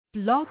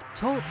Blog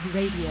Talk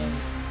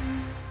Radio.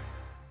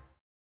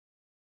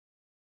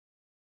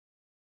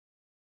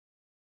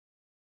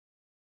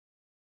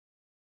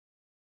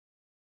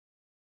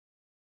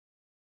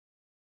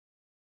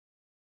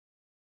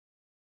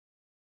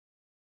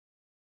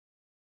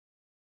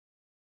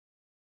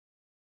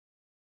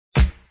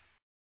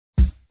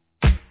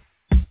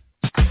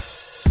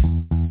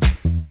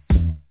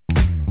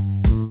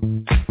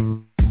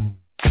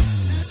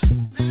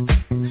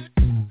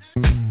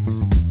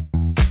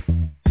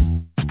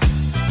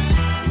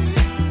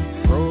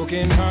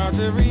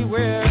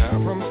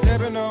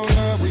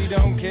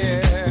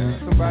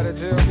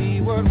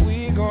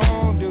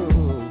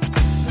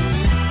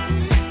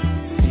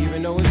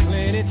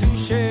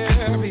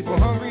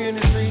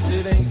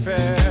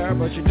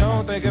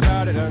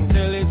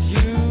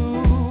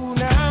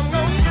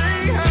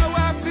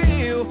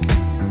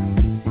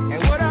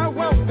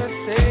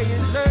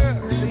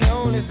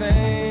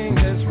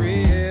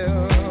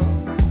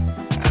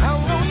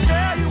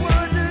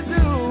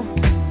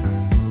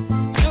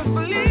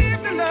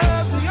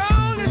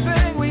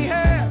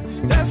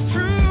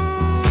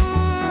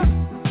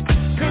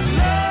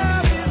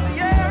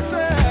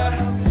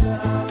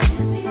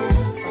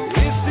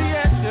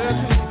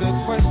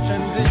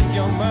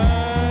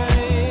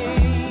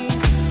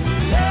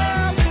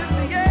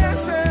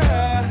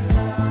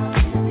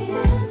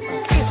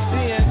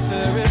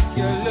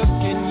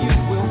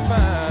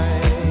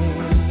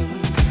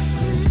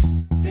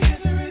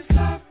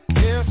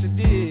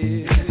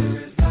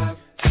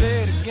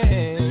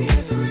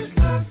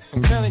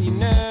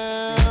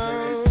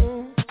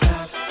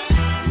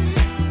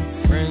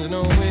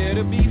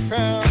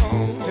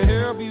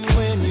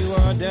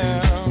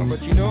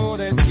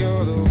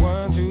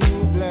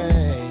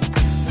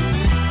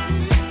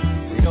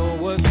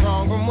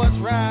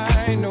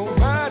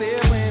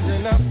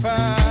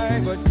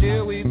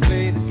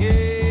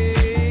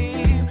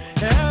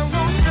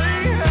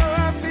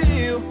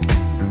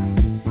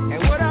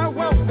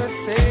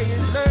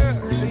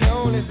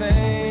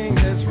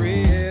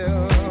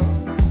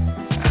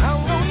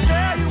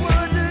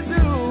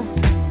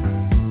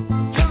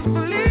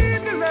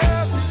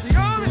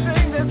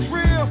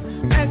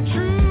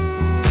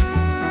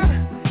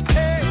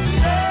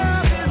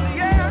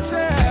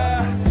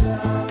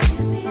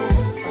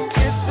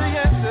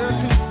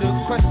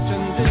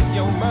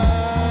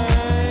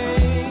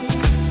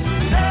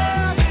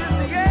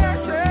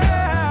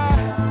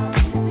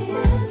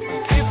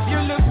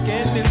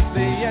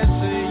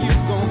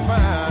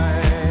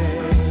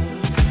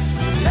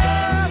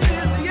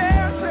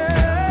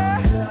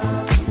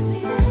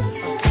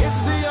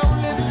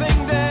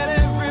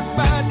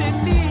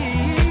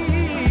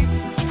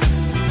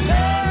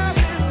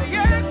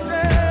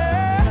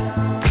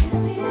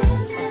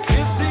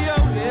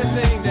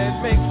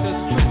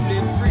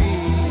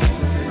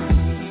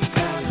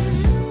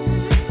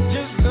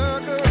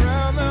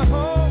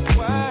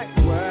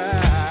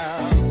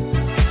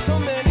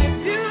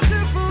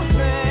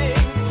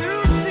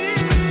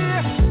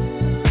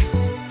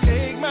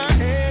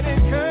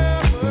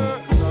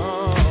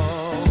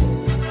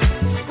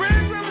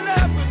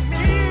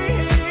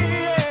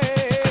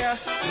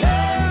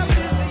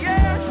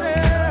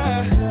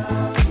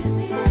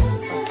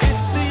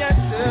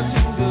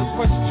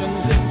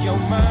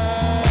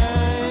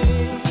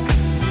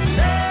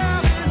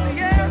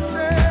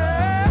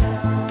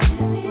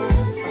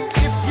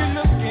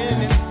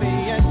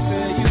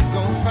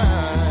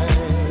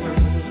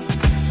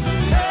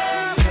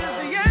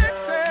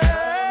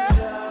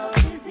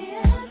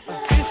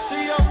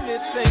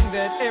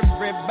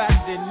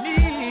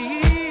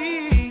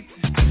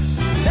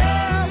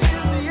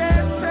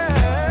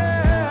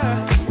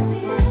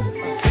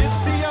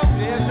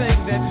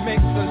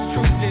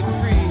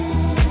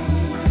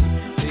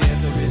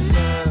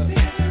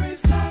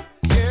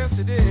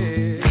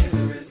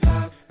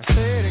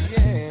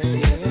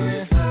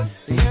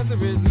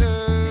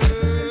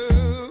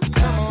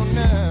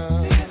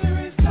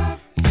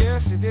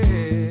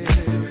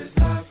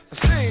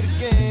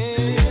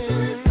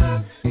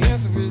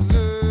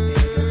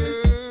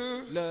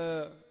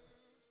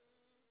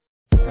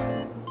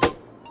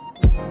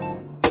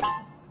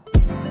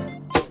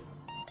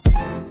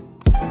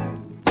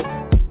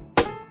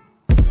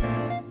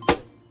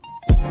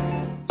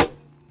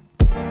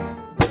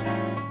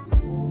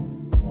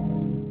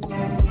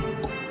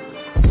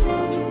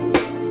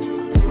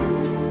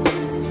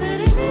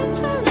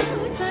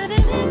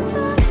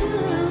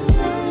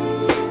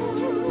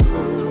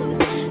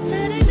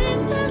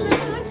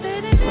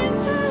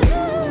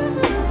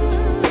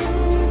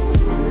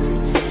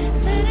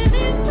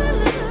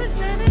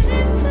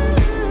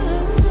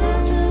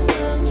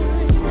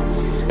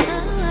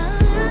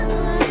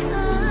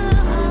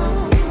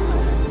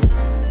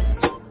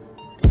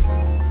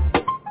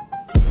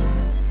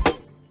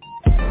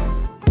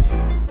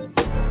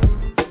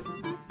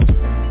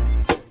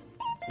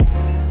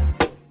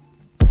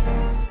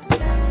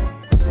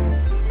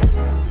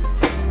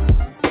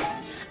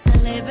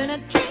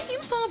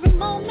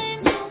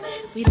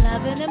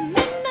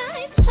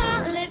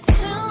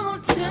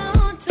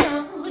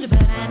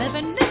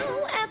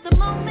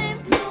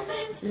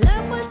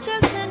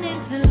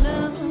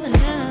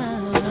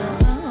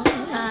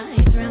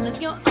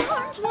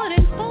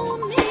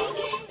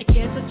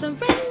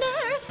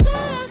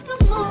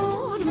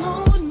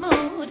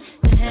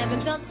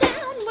 fell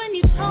down when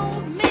you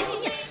told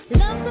me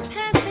love's a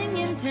passing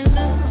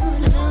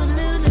interlude.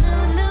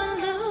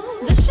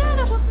 The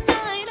shadow of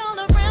night all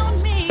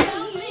around me.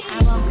 I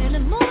walk in the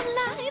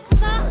moonlight,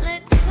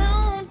 silent,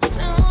 tone.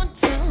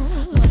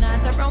 When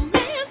I the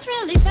romance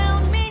really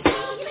found me,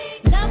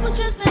 love was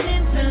just an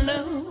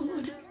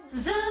interlude.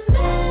 The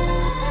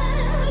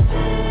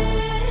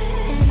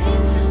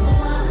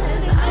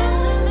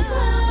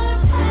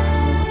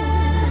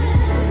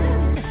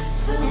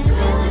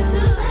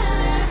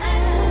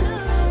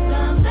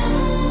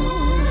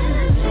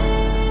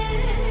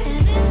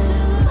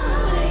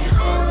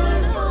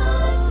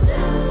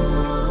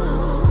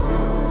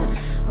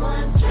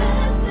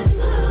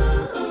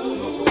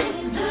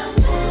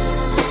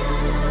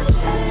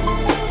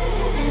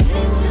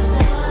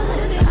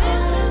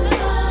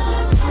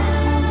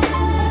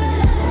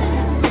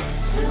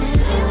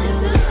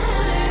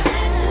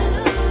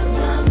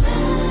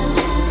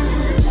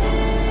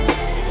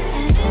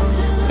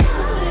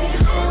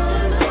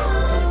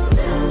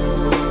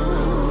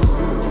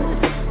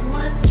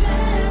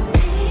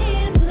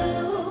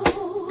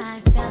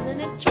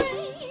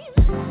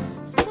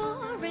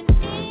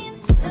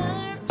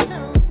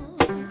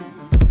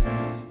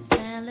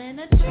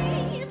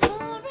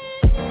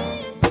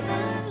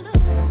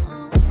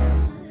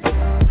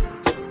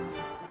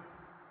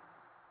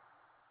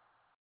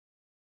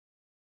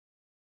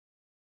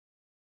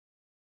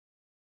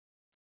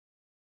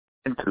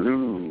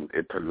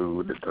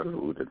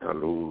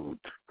Interlude.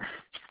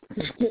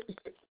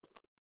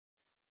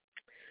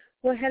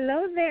 Well,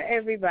 hello there,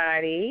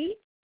 everybody.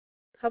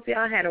 Hope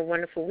y'all had a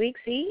wonderful week.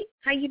 See,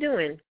 how you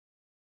doing?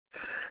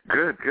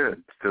 Good.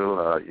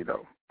 Still,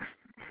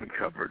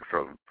 recovered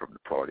from the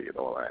party and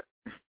all that.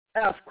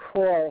 Of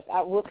course.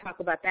 We'll talk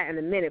about that in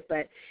a minute.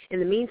 But in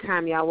the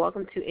meantime, y'all,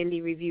 welcome to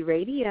Indie Review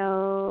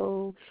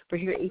Radio. We're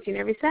here each and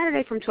every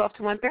Saturday from 12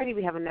 to 1:30.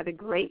 We have another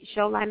great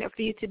show lined up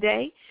for you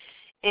today.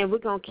 And we're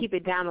going to keep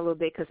it down a little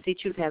bit because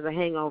C-Truth has a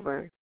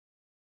hangover.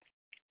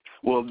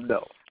 Well,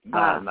 no,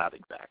 not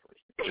exactly.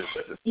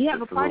 You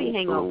have a party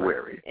hangover.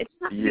 Wary. It's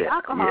not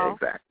alcohol. Yeah,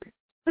 exactly.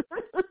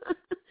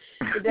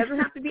 It doesn't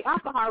have to be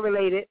alcohol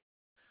related.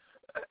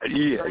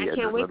 Yeah, I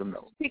can't wait to see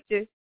the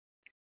picture.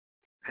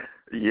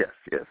 Yes,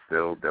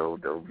 they'll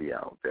be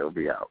out. They'll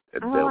be out.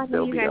 I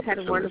know you guys had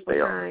a wonderful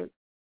time.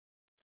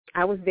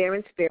 I was there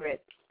in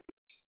spirit.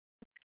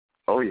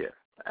 Oh yeah,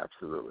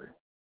 absolutely.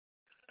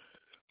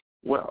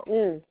 Well,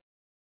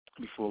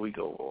 before we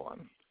go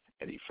on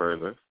any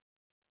further,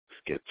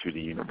 let's get to the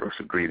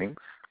universal greetings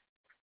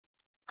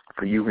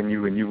for you and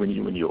you and you and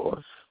you and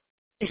yours.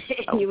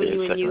 You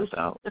and you.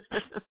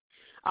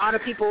 All the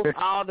peoples.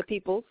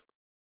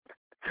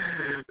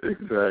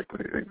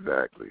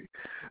 Exactly.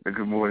 And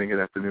good morning, good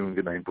afternoon,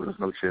 good night, buenas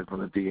noches,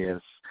 buenos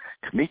dias,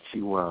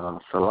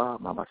 konnichiwa,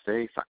 salam,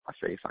 namaste,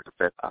 sakmashe,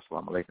 sakafet,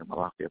 assalamu alaikum,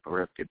 malafia,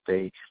 paref, good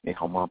day,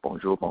 nehoma,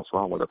 bonjour,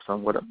 bonsoir, what up,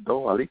 son, what up, do,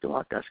 alito,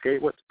 akashke,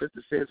 what the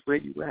business is, where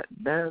you at,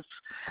 Ness,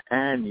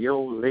 and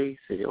yo, le,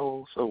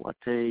 seo, so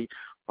ate,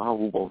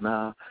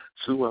 waubona,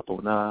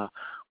 suapona,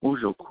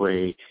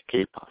 ujokwe,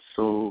 que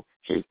paso,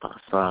 que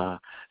pasa,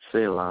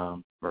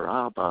 selam,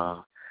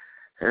 maraba.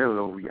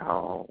 Hello,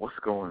 y'all. What's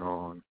going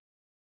on?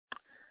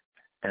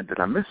 And did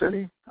I miss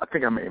any? I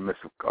think I may have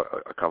missed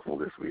a couple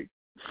this week.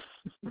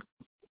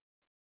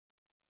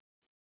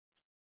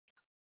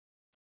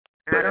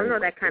 I don't know.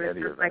 That kind of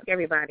stuff like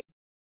everybody.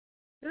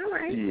 All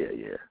right.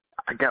 Yeah.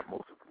 I got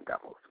most of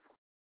them.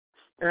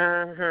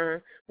 Uh-huh.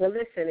 Well,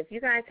 listen, if you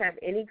guys have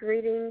any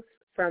greetings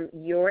from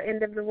your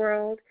end of the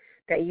world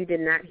that you did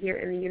not hear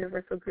in the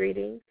universal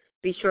greeting,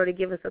 be sure to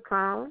give us a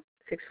call,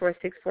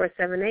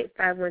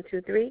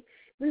 646-478-5123.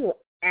 We will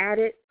add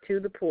it to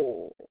the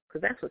pool, because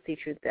that's what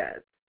C-Truth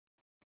does.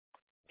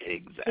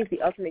 Exactly. He's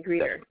the ultimate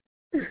greeter.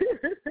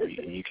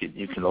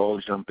 You can all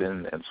jump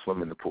in and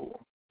swim in the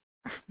pool.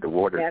 The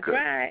water's That's good.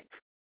 That's right.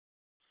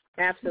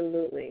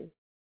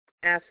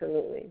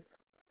 Absolutely.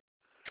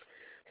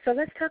 So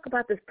let's talk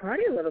about this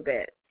party a little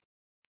bit.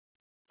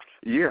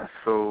 Yeah,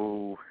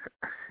 so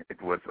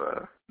it was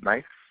a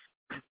nice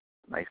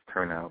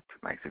turnout,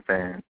 nice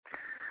event.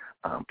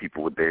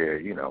 People were there,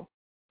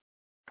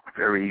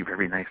 very,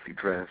 very nicely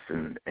dressed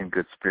and in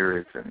good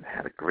spirits and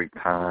had a great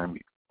time.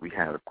 We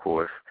had, of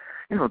course,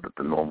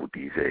 the normal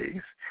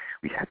DJs.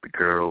 We had the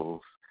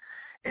girls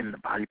and the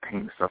body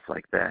paint and stuff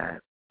like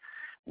that.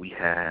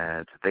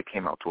 They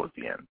came out towards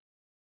the end.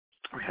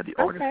 We had the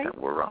artists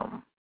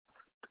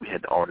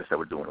that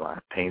were doing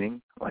live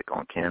painting, like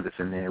on canvas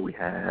in there. We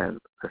had,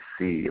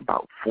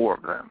 about 4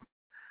 of them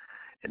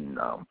in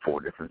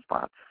 4 different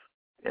spots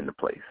in the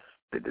place.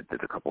 They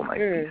did a couple nice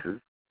pieces.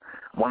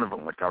 One of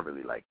them, which I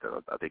really liked,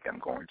 I think I'm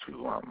going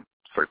to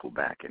circle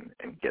back and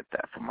get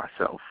that for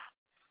myself.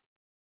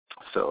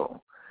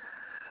 So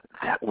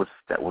that was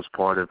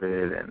part of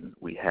it, and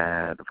we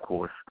had, of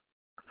course,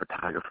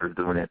 photographers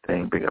doing their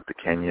thing. Big up to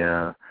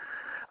Kenya.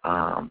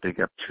 Big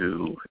up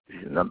to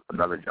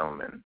another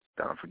gentleman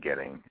that I'm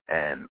forgetting,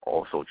 and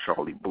also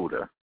Charlie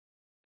Buddha.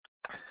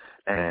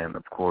 And,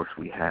 of course,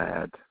 we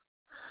had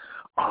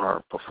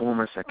our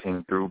performers that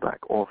came through, Black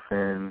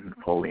Orphan,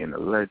 Napoleon the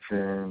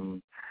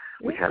Legend.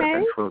 We had a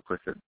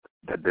ventriloquist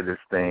that did his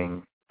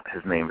thing.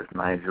 His name is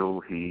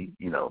Nigel. He,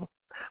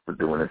 was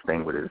doing his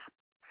thing with his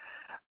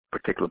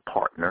particular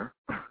partner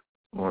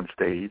on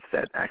stage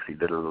that actually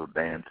did a little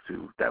dance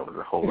too. That was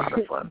a whole lot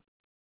of fun.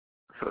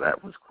 So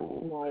that was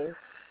cool. Nice.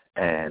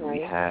 And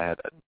we had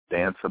a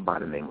dancer by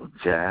the name of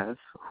Jazz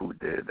who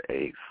did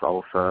a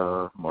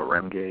salsa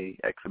merengue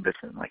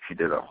exhibition. Like she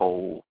did a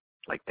whole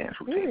dance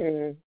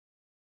routine.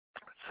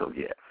 So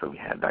we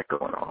had that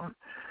going on.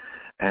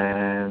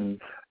 And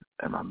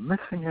am I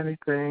missing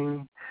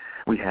anything?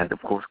 We had,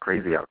 of course,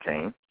 Crazy Out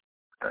Kane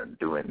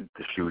doing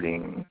the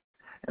shooting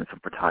and some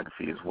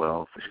photography as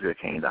well for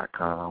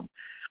sugarcane.com.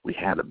 We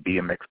had a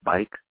BMX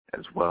bike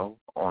as well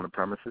on the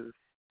premises.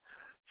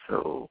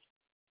 So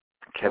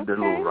kept a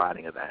little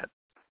riding of that.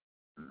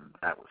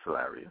 That was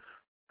hilarious.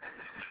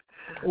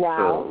 Wow.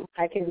 So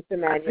I can just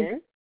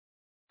imagine.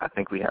 I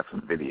think we have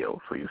some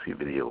video, so you see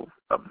video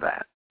of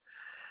that.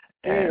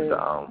 And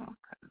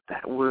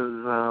that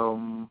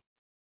was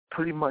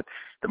pretty much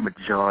the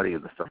majority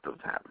of the stuff that was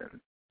happening,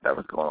 that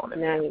was going on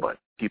in there. But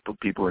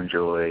people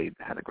enjoyed,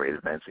 had a great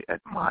event. We had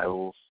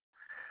Miles,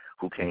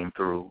 who came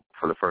through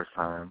for the first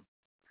time.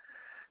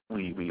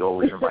 We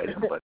always invite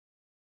him, but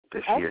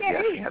this year he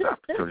actually had the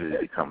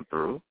opportunity to come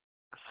through.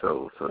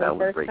 So that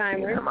was great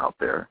seeing him out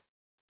there.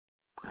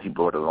 He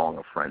brought along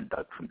a friend,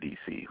 Doug, from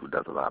D.C., who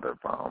does a lot of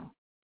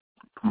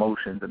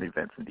promotions and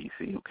events in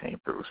D.C., who came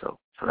through. So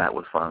that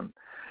was fun.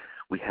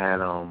 We had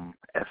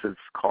Essence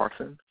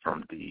Carson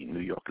from the New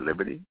York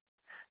Liberty.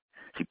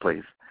 She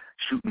plays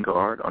shooting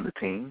guard on the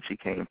team. She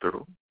came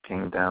through,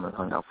 came down and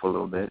hung out for a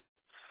little bit.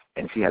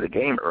 And she had a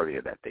game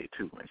earlier that day,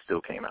 too, and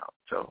still came out.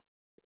 So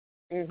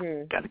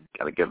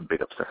gotta give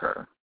big ups to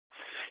her.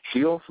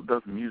 She also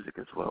does music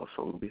as well,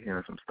 so we'll be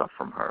hearing some stuff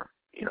from her,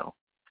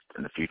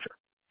 in the future.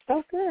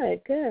 Oh,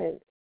 good.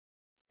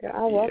 You're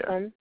all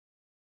welcome.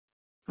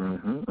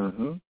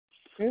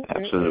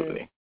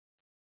 Absolutely.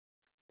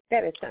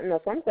 That is something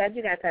else. Well, I'm glad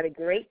you guys had a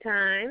great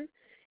time.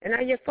 And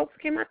now your folks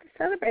came out to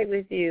celebrate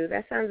with you.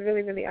 That sounds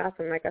really, really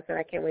awesome. Like I said,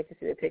 I can't wait to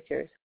see the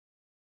pictures.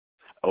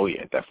 Oh,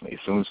 yeah, definitely. As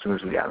soon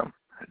as we got them,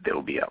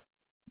 they'll be up.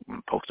 We'll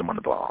post them on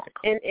the blog.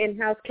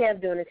 And how's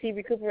Kev doing? Is he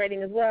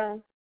recuperating as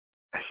well?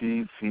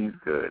 He's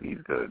good.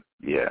 He's good.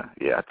 Yeah.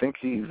 I think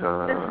he's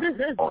on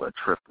a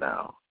trip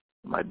now.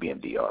 Might be in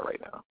DR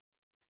right now.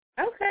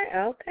 Okay.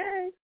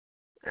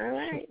 All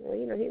right.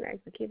 Well, he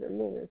likes to keep it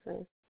moving,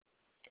 so.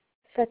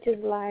 Such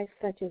is life.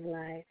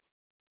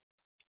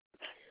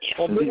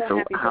 Well, big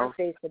happy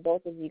birthdays to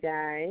both of you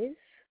guys.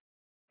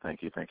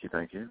 Thank you.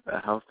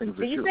 How's things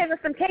with you? Did you save us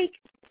some cake?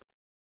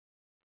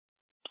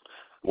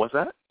 What's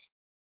that?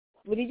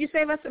 Well, did you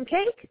save us some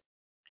cake?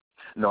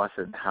 No, I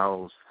said,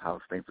 how's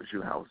things with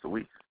you? How was the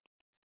week?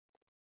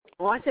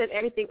 Well, I said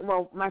everything.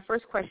 Well, my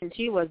first question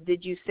to you was,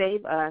 did you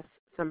save us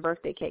some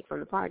birthday cake from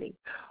the party?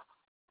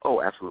 Oh,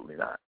 absolutely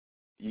not.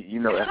 You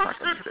know that's not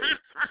going to be saved.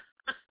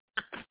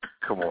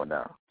 Come on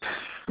now.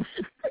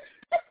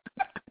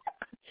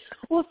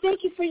 Well,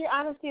 thank you for your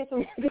honesty. It's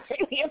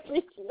really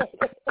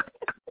appreciated.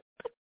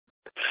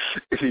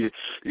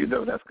 You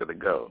know that's going to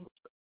go.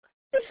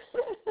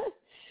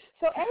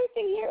 So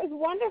everything here is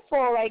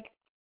wonderful. Like,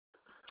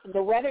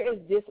 the weather is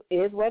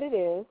what it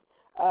is.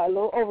 A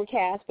little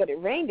overcast, but it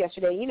rained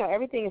yesterday.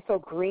 Everything is so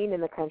green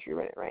in the country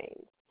when it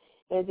rains.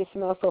 And it just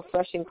smells so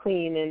fresh and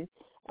clean. And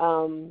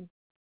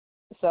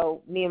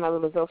so me and my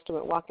little Zoster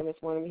went walking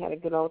this morning. We had a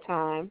good old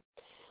time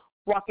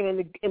walking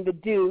in the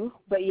dew.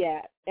 But,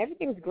 yeah,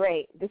 everything's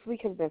great. This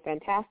week has been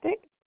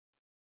fantastic.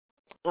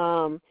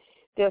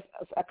 There's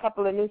a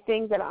couple of new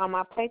things that are on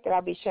my plate that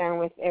I'll be sharing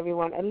with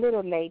everyone a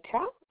little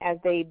later as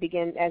they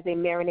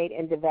marinate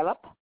and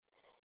develop.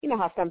 You know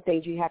how some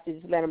things you have to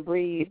just let them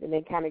breathe and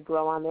then kind of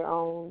grow on their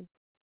own?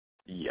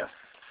 Yes.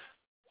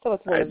 So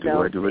it's one of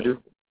those. I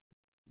do.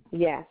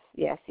 Yes.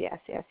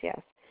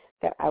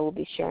 That I will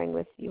be sharing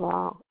with you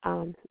all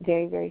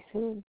very, very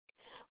soon.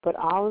 But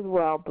all is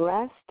well.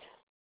 Blessed.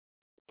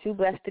 Too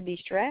blessed to be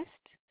stressed.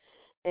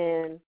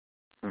 And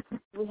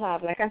we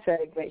have, like I said,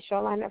 a great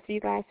show lined up for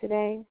you guys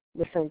today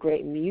with some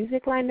great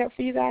music lined up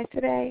for you guys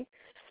today.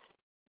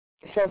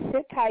 So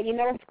sit tight.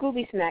 It's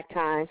Scooby snack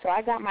time. So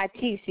I got my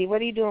tea. See,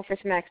 what are you doing for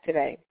snacks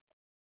today?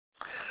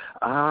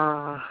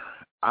 I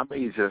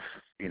may just,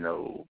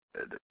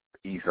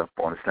 ease up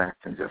on the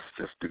snacks and just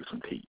do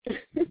some tea.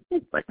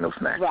 Like no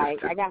snacks. Right.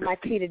 I got my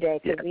tea today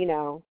because,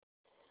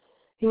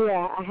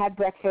 I had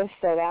breakfast,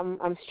 so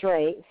I'm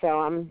straight.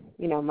 So I'm,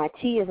 my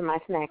tea is my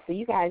snack. So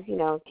you guys,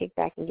 kick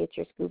back and get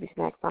your Scooby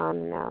snacks on.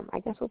 And I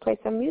guess we'll play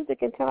some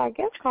music until our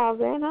guest calls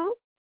in, huh?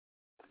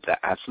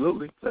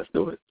 Absolutely. Let's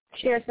do it.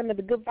 Share some of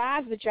the good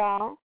vibes with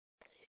y'all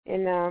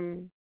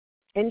and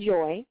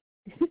enjoy,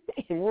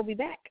 and we'll be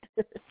back.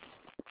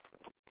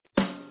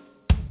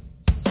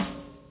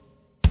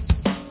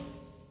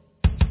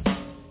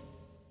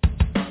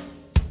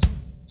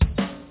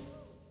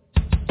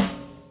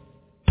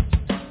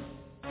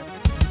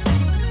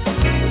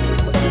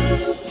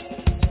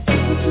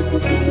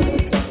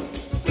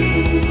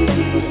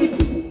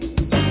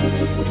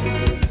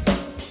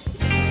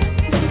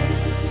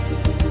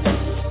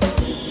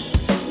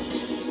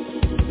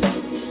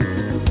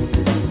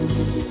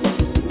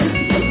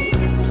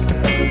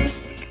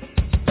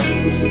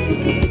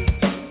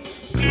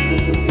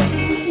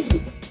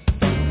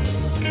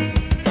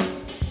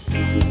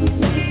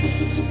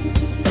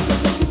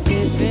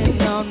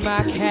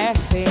 my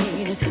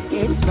caffeine,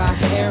 it's my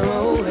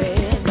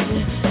heroin.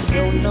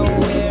 Don't know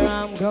where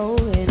I'm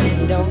going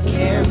and don't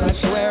care much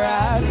where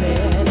I've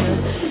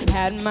been.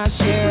 Had my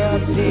share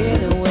of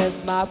dealing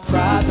with my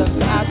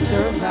problems, I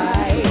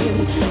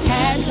survived.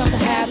 Had some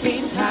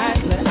happy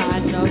times, but I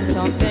know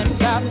something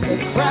about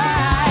to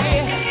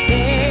cry.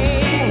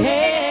 Hey,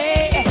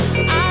 hey,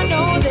 I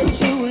know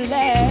that you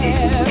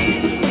laugh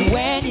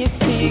when you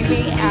see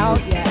me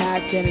out, you're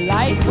acting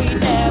like we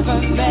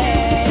never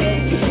met.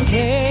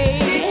 Hey,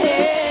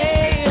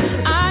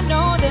 hey, I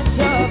know that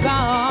you're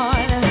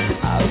gone.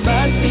 I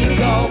must be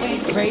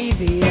going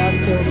crazy up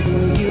to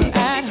feel you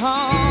at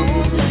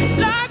home.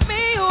 Lock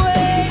me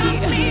away.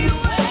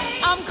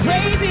 I'm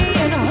crazy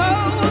and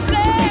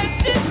hopeless.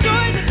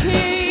 Destroy the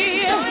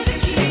key.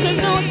 There's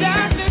no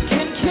doctor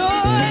can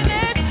cure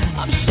this.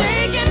 I'm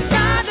shaking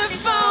by the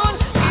phone.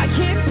 I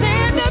can't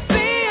stand to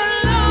be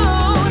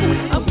alone.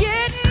 I'm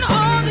getting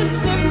all the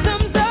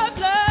symptoms of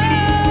love.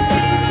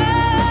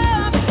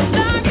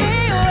 Lock me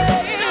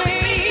away.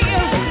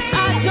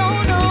 I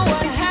don't know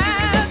what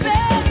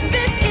happened.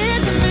 This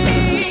isn't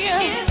me.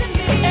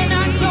 And I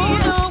don't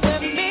know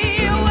where me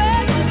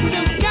was.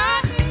 Still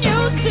gotten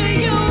used to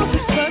you.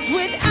 'Cause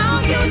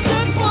without you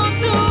just won't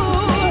do.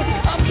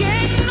 I'm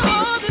getting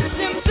all the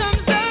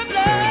symptoms of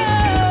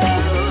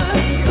love.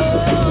 Oh,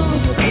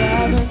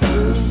 driving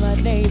through my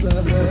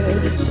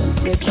neighborhood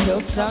just to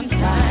kill some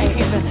time.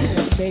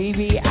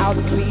 Maybe I'll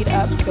speed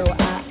up so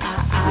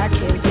I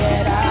can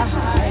get a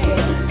high.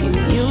 You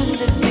used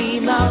to be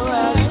my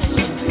rush.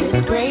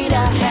 It's great I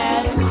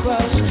had a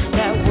crush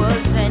that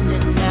was then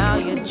and now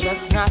you're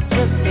just not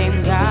the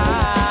same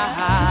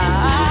guy.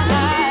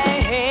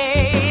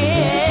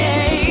 Hey,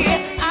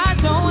 I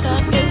don't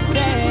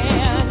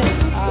understand.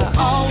 I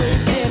always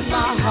did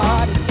my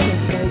hardest to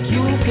make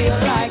you feel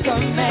like a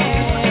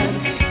man.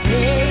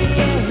 Hey,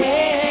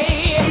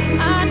 hey,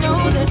 I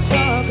know that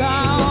you're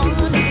gone.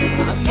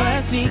 I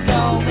must be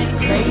going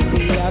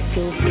crazy up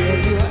to feel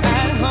you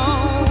at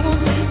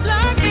home.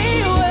 Lock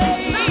me away.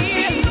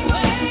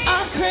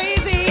 I'm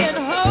crazy and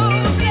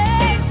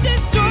hopeless.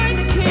 Destroy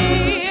the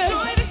key.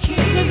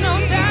 'Cause no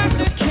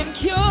doctor can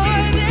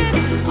cure this.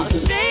 I'm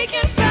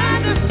shaking by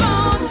the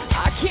phone.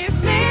 I can't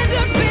stand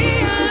to be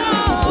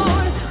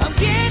alone. I'm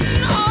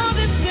getting all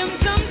the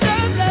symptoms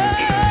of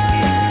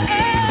love.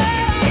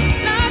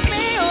 Lock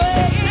me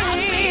away.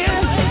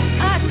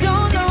 I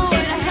don't know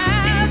what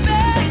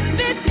happened.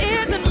 This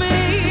isn't me.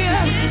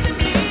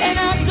 And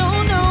I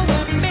don't know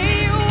where me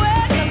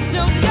went. I'm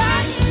still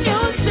gotten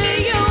used to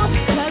you.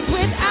 'Cause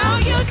without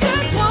you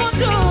just won't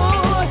do.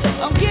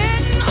 I'm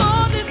getting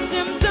all the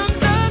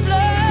symptoms of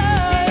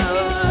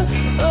love.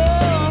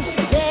 Oh,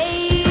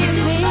 save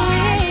me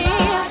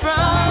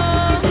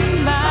from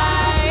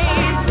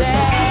myself.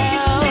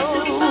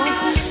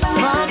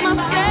 From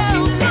myself.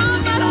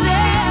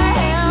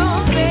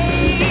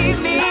 Save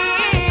me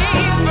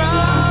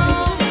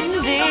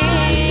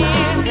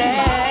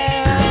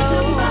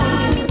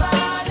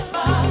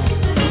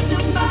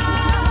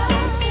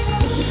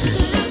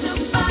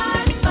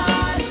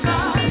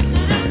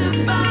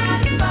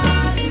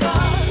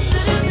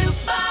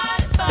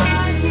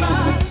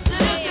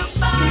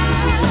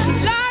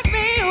Lock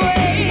me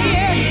away.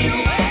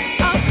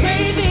 I'm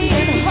crazy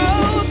and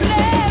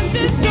hopeless.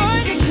 Destroy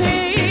the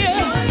key.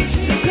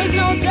 'Cause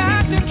no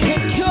doctor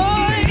can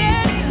cure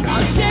this.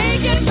 I'm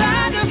shaking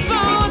by the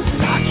phone.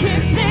 I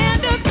can't stand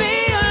to be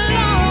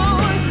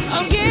alone.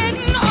 I'm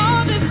getting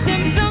all the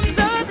symptoms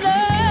of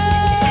love.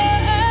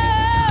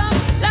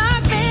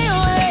 Lock me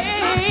away.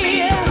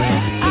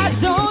 I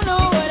don't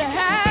know what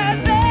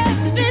happened.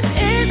 This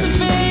isn't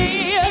me.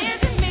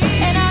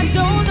 And I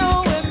don't know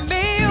where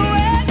me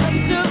went. I'm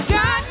still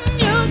gotten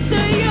used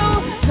to you.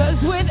 'Cause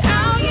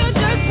without you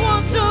just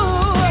won't do.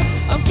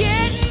 I'm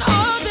getting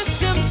all the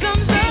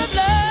symptoms of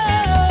love.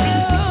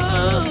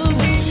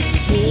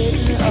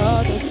 Getting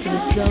all the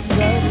symptoms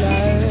of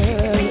love.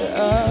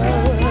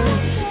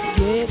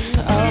 Getting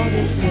all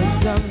the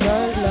symptoms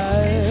of love.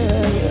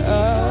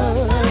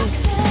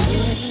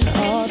 Getting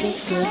all the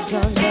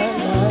symptoms of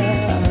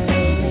love.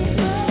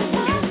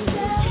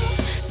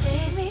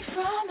 Save me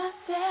from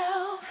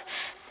myself.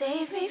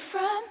 Save me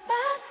from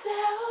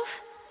myself.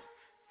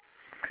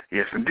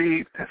 Yes,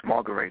 indeed. That's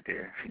Margaret right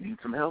there. She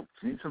needs some help.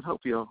 She needs some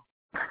help, y'all.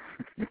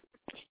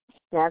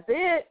 That's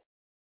it.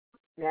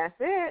 That's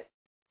it.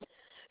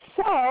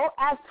 So,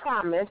 as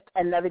promised,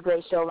 another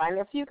great show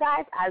lineup for you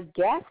guys. Our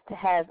guest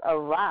has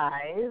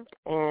arrived,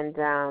 and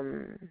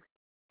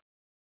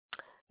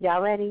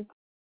y'all ready?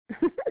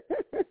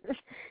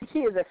 She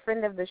is a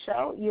friend of the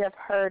show. You have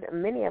heard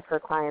many of her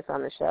clients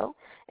on the show,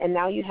 and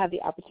now you have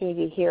the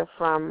opportunity to hear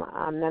from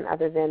none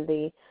other than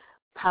the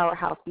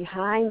powerhouse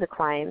behind the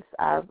clients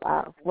of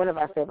one of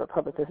our favorite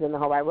publicists in the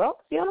whole wide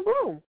world, Fiona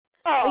Bloom.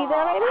 Are you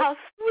there, lady? How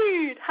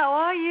sweet. How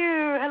are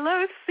you?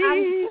 Hello,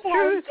 C.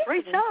 Truth,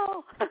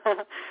 Rachel.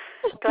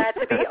 Glad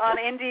to be on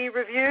Indie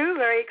Review.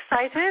 Very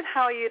excited.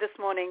 How are you this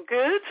morning?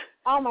 Good?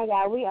 Oh, my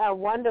God. We are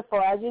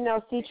wonderful. As you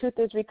know, C. Truth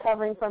is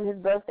recovering from his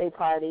birthday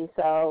party,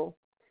 so,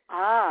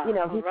 all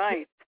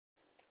right.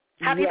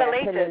 Happy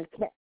belated.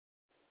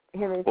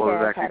 him and Well,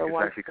 Kev had a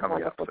actually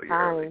coming up, wonderful so you're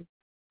early.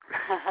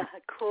 time.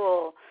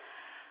 Cool.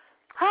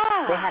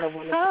 They had a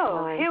wonderful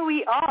time. Here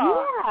we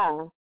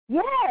are.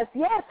 Yeah.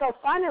 Yes. So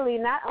finally,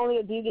 not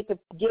only do you get to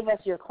give us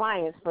your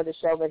clients for the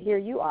show, but here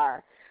you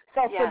are.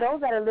 So for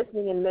those that are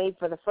listening and may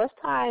for the first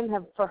time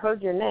have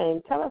heard your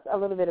name, tell us a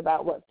little bit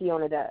about what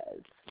Fiona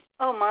does.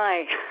 Oh,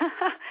 my.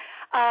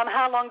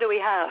 How long do we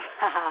have?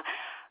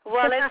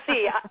 Well, let's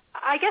see.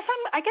 I guess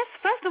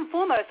first and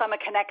foremost, I'm a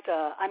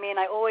connector. I mean,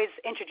 I always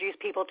introduce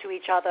people to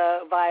each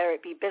other via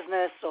it be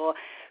business or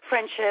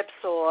friendships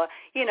or,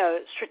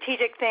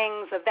 strategic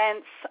things,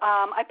 events.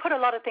 I put a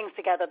lot of things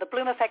together. The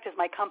Bloom Effect is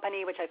my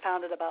company, which I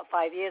founded about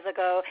 5 years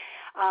ago.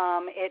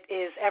 It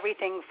is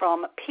everything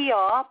from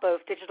PR,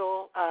 both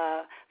digital,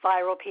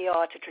 viral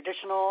PR to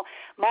traditional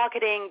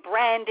marketing,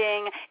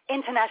 branding,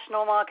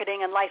 international marketing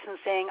and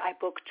licensing. I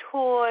book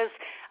tours.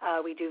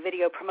 We do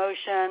video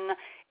promotion.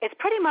 It's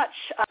pretty much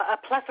a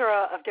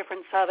plethora of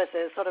different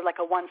services, sort of like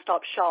a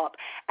one-stop shop.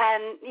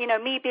 And,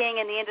 me being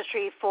in the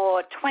industry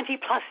for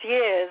 20-plus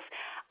years,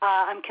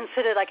 I'm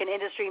considered like an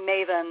industry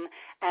maven.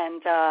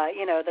 And,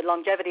 the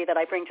longevity that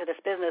I bring to this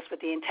business with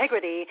the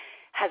integrity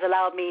has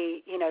allowed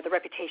me, the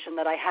reputation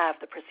that I have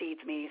that precedes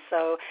me.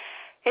 So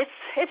it's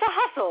a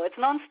hustle. It's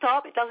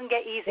nonstop. It doesn't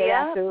get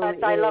easier,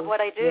 but I love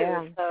what I do.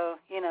 Yeah. So,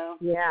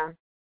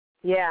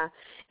 Yeah.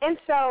 And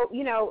so,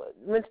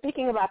 when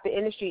speaking about the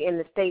industry in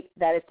the state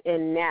that it's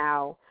in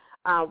now,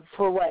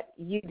 for what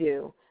you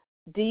do,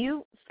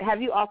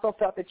 have you also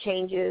felt the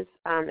changes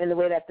in the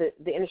way that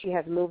the industry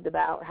has moved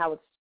about, how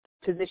it's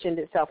positioned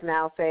itself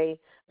now, say,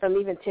 from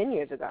even 10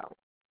 years ago?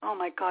 Oh,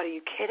 my God, are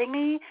you kidding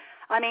me?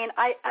 I mean,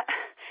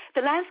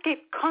 the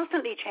landscape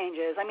constantly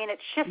changes. I mean,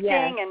 it's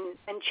shifting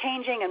and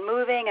changing and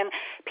moving. And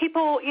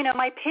people,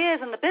 my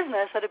peers in the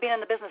business that have been in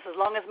the business as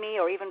long as me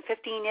or even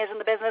 15 years in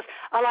the business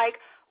are like,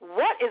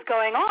 what is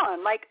going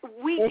on? Like,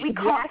 we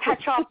can't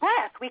catch our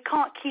breath. We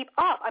can't keep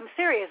up. I'm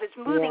serious. It's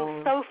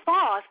moving so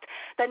fast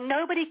that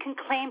nobody can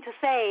claim to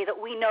say that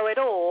we know it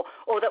all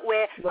or that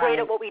we're great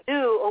at what we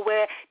do or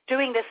we're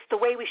doing this the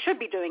way we should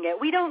be doing it.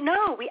 We don't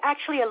know. We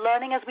actually are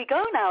learning as we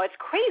go now. It's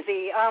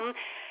crazy.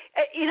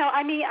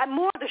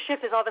 More of the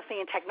shift is obviously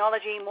in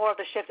technology. More of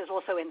the shift is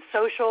also in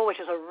social, which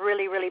is a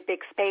really, really big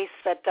space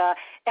that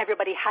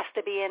everybody has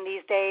to be in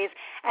these days.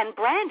 And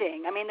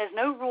branding. I mean, there's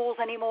no rules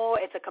anymore.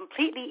 It's a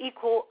completely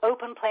equal,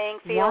 open playing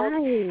field.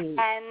 Right.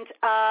 And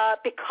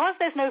because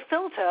there's no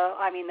filter,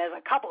 I mean, there's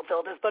a couple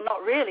filters, but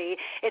not really,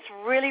 it's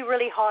really,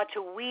 really hard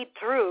to weed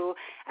through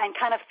and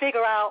kind of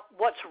figure out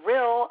what's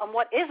real and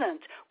what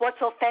isn't,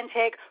 what's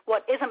authentic,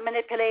 what isn't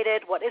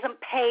manipulated, what isn't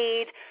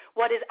paid,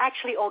 what is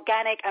actually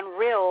organic and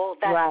real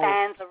that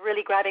fans are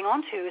really grabbing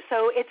onto.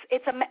 So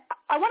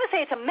I want to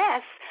say it's a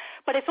mess,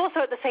 but it's also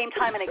at the same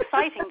time an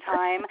exciting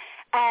time,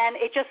 and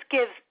it just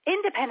gives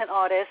independent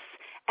artists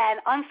and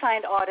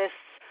unsigned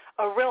artists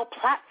a real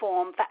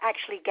platform for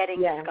actually getting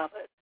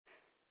discovered.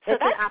 So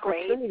it's that's an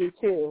opportunity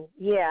too.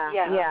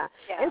 Yeah.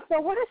 And so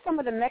what are some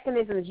of the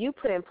mechanisms you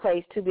put in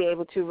place to be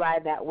able to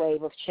ride that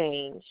wave of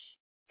change?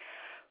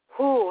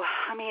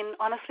 I mean,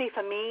 honestly,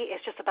 for me,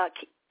 it's just about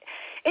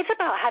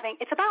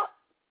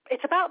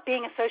it's about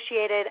being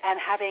associated and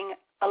having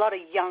a lot of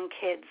young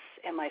kids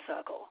in my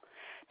circle.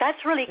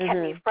 That's really kept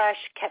me fresh,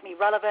 kept me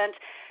relevant.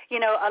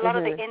 A lot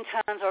of the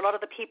interns or a lot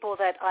of the people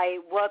that I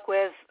work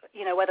with,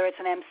 whether it's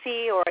an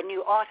MC or a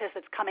new artist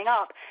that's coming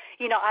up,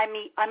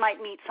 I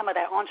might meet some of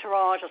their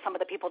entourage or some of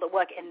the people that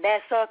work in their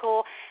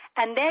circle,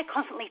 and they're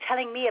constantly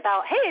telling me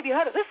about, hey, have you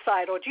heard of this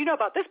site, or do you know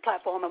about this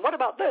platform, and what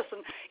about this?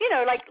 And,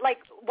 like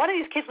one of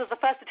these kids was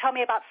the first to tell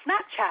me about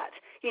Snapchat,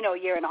 a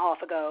year and a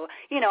half ago.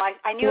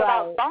 I knew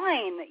about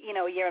Vine,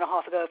 a year and a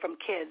half ago from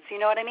kids, you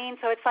know what I mean?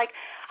 So it's like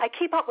I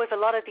keep up with a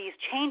lot of these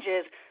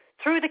changes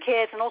through the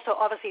kids and also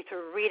obviously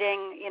through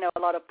reading, a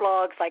lot of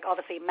blogs, like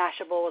obviously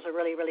Mashable is a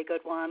really, really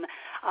good one.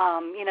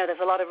 There's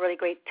a lot of really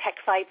great tech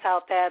sites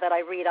out there that I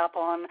read up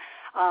on.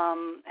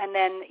 And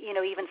then,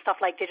 even stuff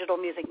like Digital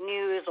Music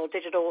News or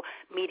Digital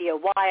Media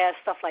Wire,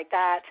 stuff like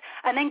that.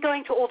 And then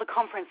going to all the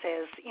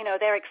conferences,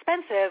 they're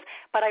expensive,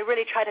 but I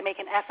really try to make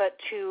an effort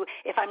to,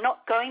 if I'm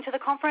not going to the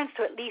conference,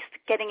 to at least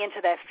getting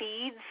into their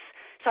feeds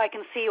so I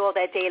can see all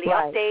their daily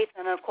updates.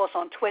 And, of course,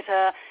 on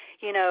Twitter,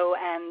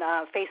 and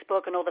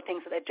Facebook and all the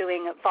things that they're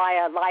doing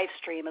via live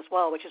stream as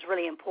well, which is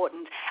really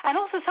important. And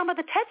also some of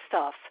the TED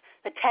stuff,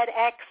 the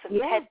TEDx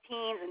and TED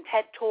Teens and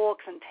TED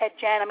Talks and TED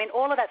Gen. I mean,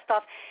 all of that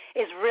stuff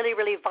is really,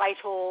 really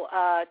vital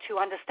to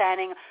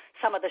understanding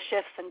some of the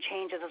shifts and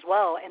changes as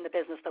well in the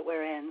business that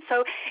we're in.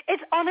 So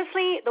it's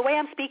honestly, the way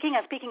I'm speaking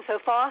so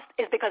fast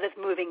is because it's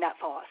moving that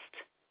fast.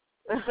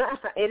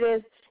 It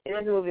is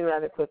moving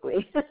rather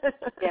quickly.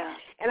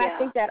 And I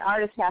think that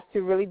artists have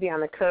to really be on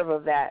the curve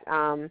of that.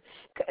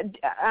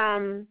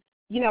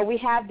 We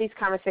have these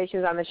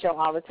conversations on the show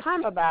all the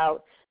time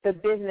about the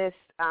business.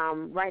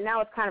 Right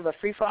now it's kind of a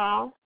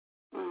free-for-all.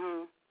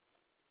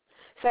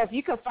 So if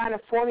you can find a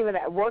formula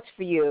that works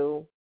for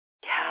you,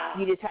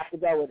 you just have to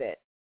go with it.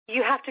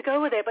 You have to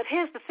go with it. But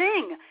here's the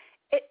thing.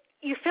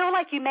 You feel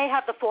like you may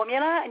have the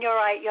formula, and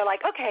you're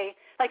like, okay,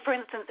 Like, for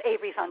instance,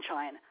 Avery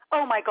Sunshine.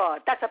 Oh, my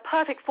God, that's a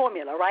perfect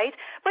formula, right?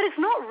 But it's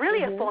not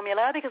really a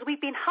formula because we've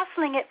been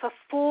hustling it for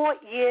 4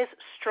 years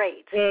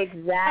straight.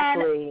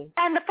 Exactly.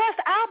 And the first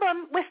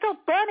album, we're still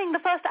burning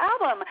the first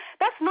album.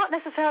 That's not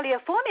necessarily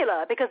a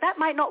formula because that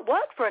might not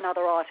work for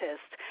another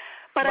artist.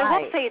 But I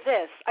will say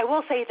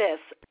this.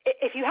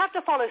 If you have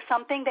to follow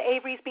something that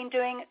Avery's been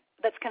doing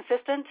that's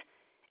consistent,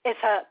 it's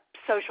her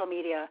social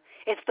media.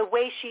 It's the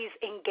way she's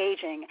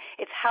engaging.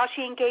 It's how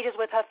she engages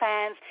with her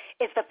fans.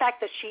 It's the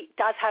fact that she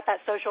does have that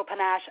social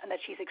panache and that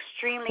she's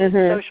extremely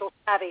social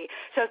savvy.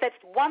 So if that's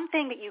one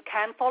thing that you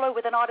can follow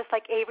with an artist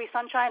like Avery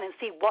Sunshine and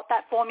see what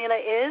that formula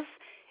is,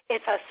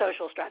 it's her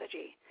social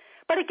strategy.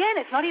 But again,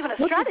 it's not even a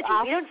strategy.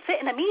 We don't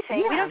sit in a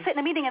meeting. We don't sit in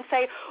a meeting and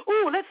say,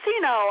 oh, let's see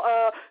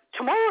now,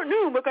 tomorrow at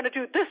noon we're going to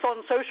do this on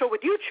social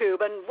with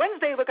YouTube, and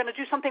Wednesday we're going to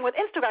do something with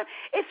Instagram.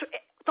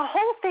 The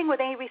whole thing with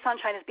Avery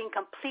Sunshine has been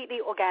completely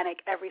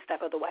organic every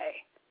step of the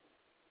way.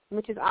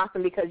 Which is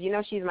awesome because, you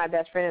know, she's my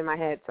best friend in my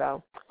head,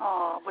 so.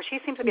 Oh, well, she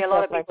seems to be a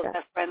lot of people's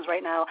best friends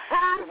right now.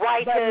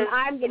 Writers, but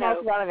I'm the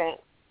most relevant.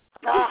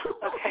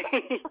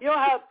 Okay. You're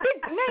her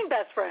big name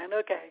best friend.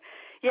 Okay.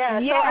 Yeah,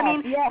 yes, so I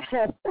mean, yes.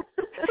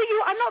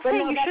 I'm not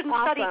saying you shouldn't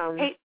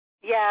study.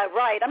 Yeah,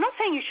 right. I'm not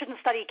saying you shouldn't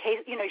study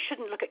you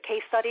shouldn't look at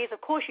case studies.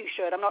 Of course you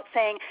should. I'm not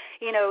saying,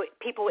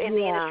 people in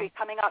the industry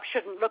coming up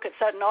shouldn't look at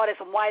certain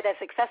artists and why they're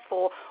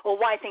successful or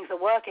why things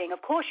are working.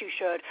 Of course you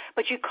should.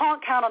 But you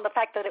can't count on the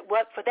fact that it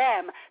worked for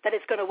them, that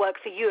it's going to work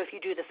for you if you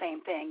do the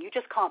same thing. You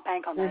just can't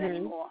bank on that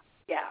anymore.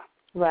 Yeah.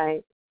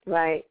 Right.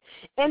 Right.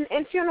 And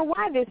Fiona,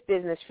 why this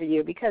business for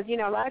you? Because,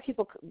 a lot of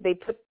people, they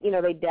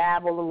they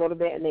dabble a little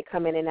bit and they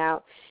come in and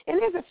out.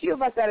 And there's a few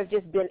of us that have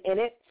just been in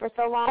it for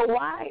so long.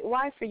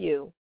 Why for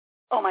you?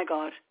 Oh, my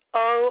God.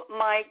 Oh,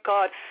 my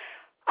God.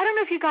 I don't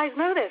know if you guys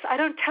know this. I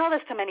don't tell this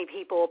to many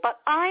people,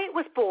 but I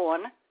was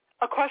born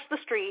across the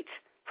street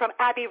from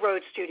Abbey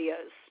Road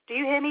Studios. Do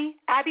you hear me?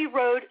 Abbey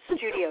Road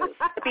Studios,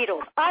 the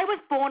Beatles. I was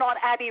born on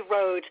Abbey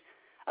Road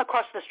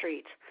across the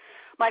street.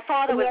 My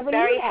father was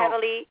very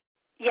heavily...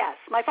 Yes,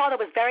 my father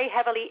was very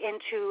heavily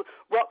into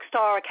rock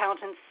star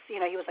accountants. He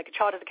was like a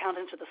chartered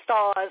accountant to the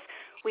stars.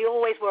 We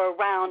always were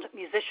around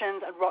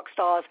musicians and rock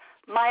stars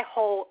my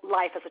whole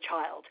life as a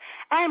child.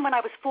 And when I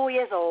was 4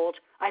 years old,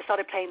 I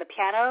started playing the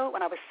piano.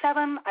 When I was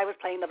 7, I was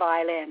playing the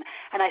violin.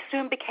 And I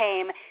soon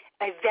became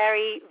a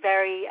very,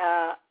 very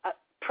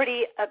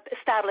pretty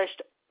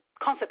established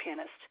concert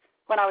pianist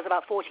when I was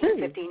about 14,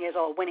 15 years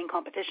old, winning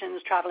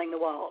competitions, traveling the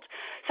world.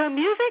 So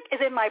music is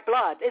in my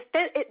blood.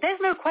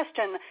 There's no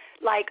question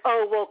like,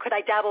 oh, well, could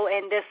I dabble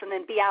in this and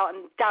then be out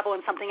and dabble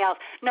in something else?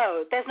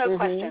 No, there's no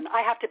question.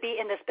 I have to be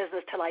in this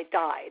business till I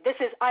die. This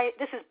is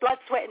blood,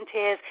 sweat, and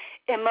tears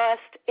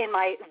immersed in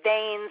my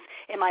veins,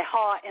 in my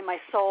heart, in my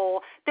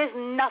soul. There's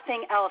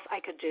nothing else I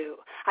could do.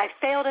 I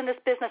failed in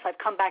this business. I've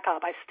come back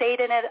up. I've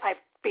stayed in it.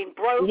 I've been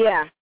broke.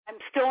 Yeah. I'm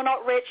still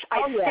not rich.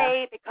 I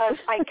stay because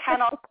I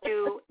cannot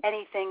do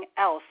anything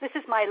else. This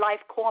is my life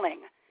calling.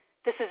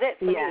 This is it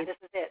for me. This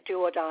is it. Do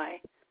or die.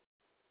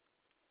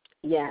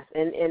 Yes,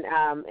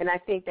 and I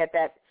think that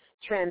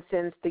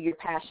transcends to your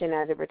passion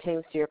as it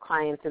pertains to your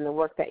clients and the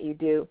work that you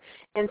do.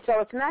 And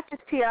so it's not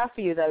just PR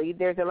for you, though.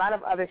 There's a lot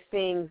of other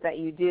things that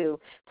you do.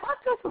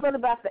 Talk to us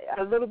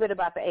a little bit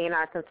about the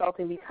A&R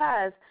consulting,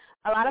 because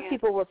a lot of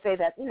people will say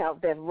that,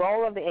 the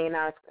role of the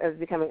A&R is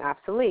becoming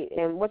obsolete.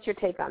 And what's your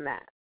take on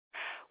that?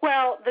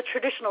 Well, the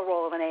traditional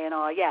role of an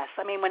A&R, yes.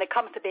 I mean, when it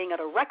comes to being at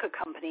a record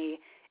company,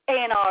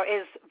 A&R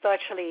is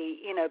virtually,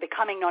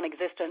 becoming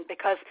non-existent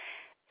because,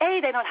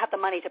 A, they don't have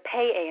the money to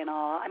pay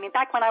A&R. I mean,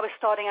 back when I was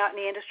starting out in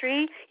the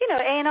industry,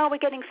 A&R were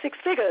getting six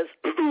figures,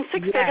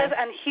 figures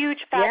and huge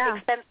fat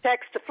expense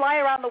checks to fly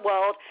around the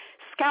world,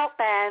 scout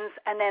bands,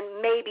 and then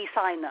maybe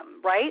sign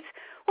them, right?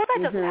 Well,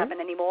 that doesn't happen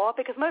anymore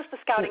because most of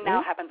the scouting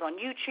now happens on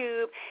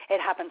YouTube,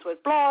 it happens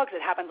with blogs,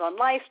 it happens on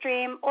live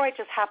stream, or it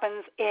just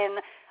happens in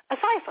a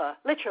cipher,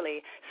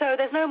 literally. So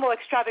there's no more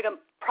extravagant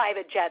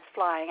private jets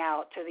flying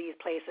out to these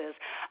places.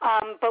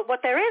 But what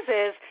there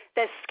is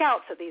there's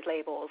scouts at these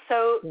labels.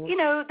 So,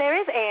 there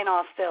is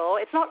A&R still.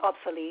 It's not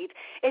obsolete.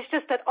 It's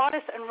just that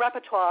artist and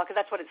repertoire, because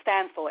that's what it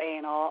stands for,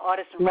 A&R,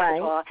 artist and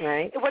repertoire.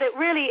 Right. What it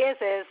really is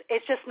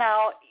it's just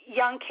now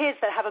young kids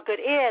that have a good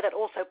ear that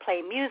also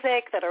play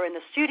music, that are in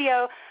the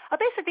studio, are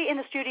basically in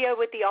the studio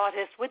with the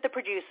artist, with the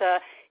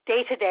producer,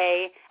 day to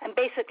day, and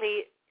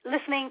basically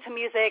listening to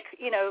music,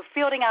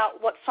 fielding out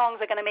what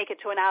songs are going to make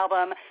it to an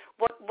album,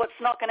 what's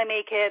not going to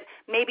make it,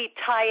 maybe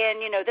tie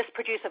in, this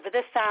producer for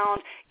this sound,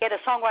 get a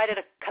songwriter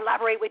to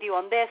collaborate with you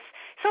on this.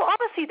 So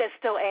obviously there's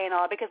still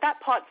A&R because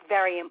that part's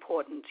very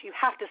important. You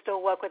have to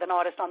still work with an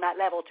artist on that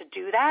level to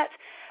do that.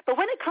 But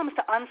when it comes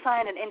to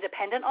unsigned and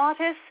independent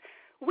artists,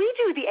 we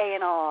do the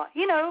A&R,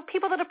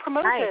 people that are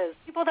promoters,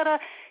 people that are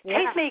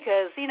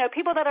tastemakers,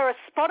 people that are a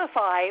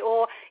Spotify,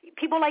 or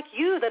people like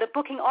you that are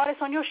booking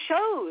artists on your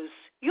shows.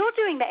 You're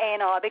doing the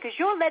A&R because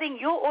you're letting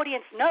your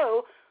audience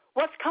know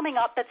what's coming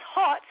up that's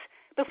hot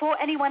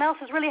before anyone else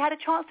has really had a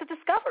chance to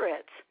discover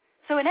it.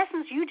 So in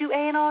essence, you do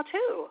A&R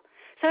too.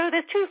 So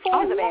there's two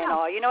forms of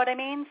A&R, you know what I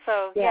mean?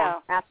 So,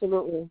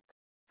 absolutely.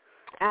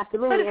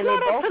 Absolutely, but it's and not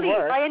they both obsolete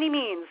work. by any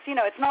means.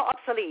 It's not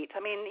obsolete. I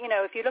mean,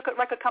 if you look at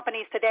record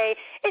companies today,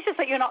 it's just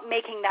that you're not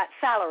making that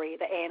salary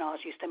that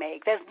A&Rs used to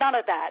make. There's none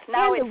of that.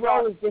 Now and the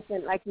role is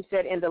different, like you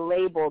said, in the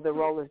label. The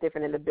role is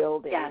different in the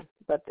building. Yeah,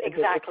 but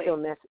exactly. It's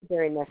still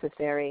very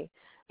necessary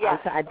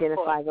to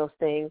identify those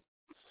things.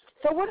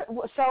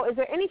 So is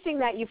there anything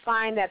that you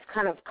find that's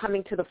kind of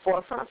coming to the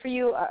forefront for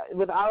you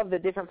with all of the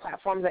different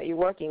platforms that you're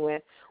working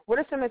with? What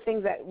are some of the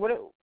things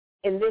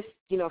in this,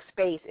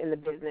 space in the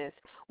business,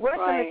 what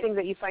are some of the things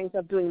that you find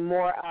yourself doing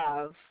more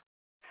of?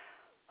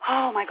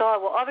 Oh, my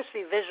God. Well,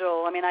 obviously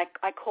visual. I mean, I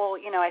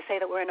say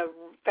that we're in a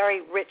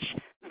very rich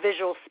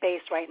visual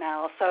space right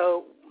now.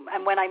 So,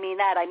 and when I mean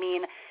that, I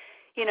mean,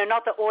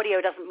 not that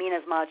audio doesn't mean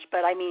as much,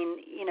 but I mean,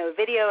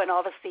 video and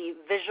obviously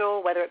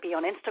visual, whether it be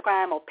on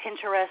Instagram or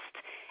Pinterest,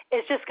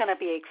 is just going to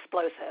be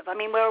explosive. I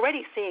mean, we're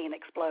already seeing it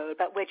explode,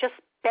 but we're just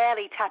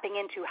barely tapping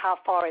into how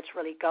far it's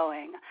really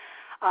going.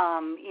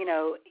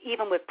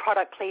 Even with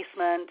product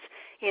placement,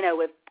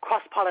 with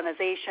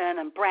cross-pollination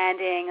and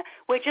branding,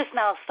 we're just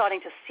now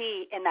starting to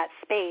see in that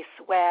space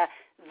where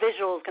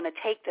visual is going to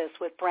take this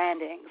with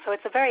branding. So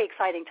it's a very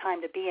exciting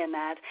time to be in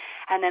that.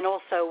 And then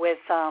also with,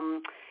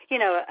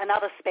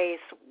 another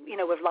space,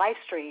 with live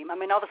stream. I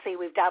mean, obviously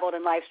we've dabbled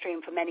in live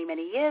stream for many,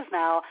 many years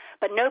now,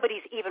 but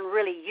nobody's even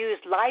really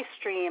used live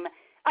stream.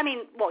 I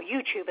mean,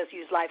 YouTube has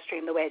used live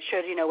stream the way it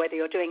should, whether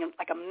you're doing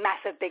like a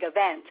massive big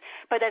event.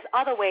 But there's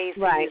other ways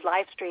to use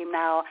live stream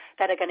now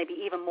that are going to be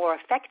even more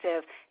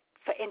effective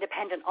for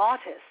independent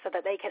artists so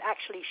that they can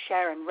actually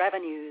share in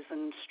revenues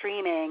and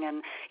streaming.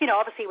 And,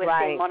 obviously we're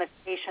seeing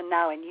monetization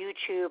now in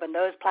YouTube and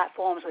those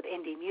platforms with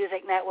Indie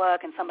Music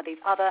Network and some of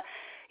these other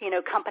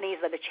companies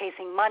that are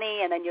chasing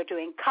money, and then you're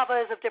doing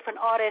covers of different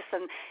artists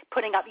and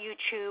putting up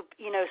YouTube,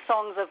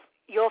 songs of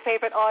your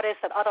favorite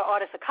artists that other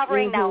artists are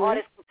covering. Mm-hmm. Now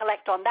artists can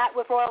collect on that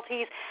with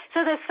royalties.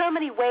 So there's so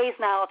many ways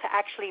now to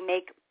actually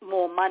make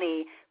more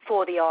money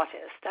for the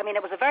artist. I mean,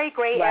 it was a very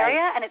gray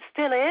area, and it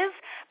still is,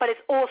 but it's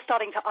all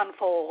starting to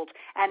unfold,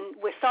 and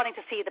we're starting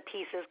to see the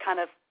pieces kind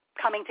of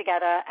coming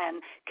together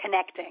and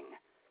connecting.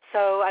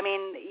 So,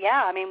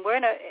 we're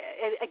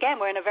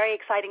in a very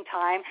exciting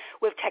time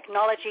with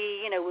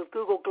technology, with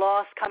Google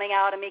Gloss coming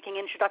out and making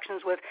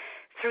introductions with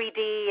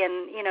 3D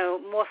and,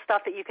 more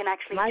stuff that you can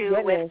actually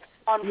with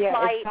on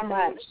flight. So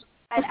much.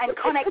 And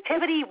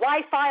connectivity,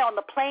 Wi-Fi on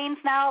the planes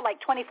now, like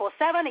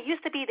 24/7. It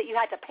used to be that you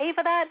had to pay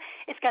for that.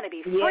 It's going to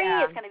be free.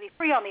 Yeah. It's going to be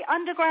free on the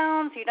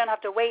underground, so you don't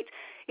have to wait,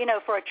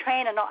 for a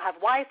train and not have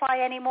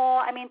Wi-Fi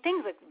anymore. I mean,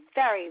 things are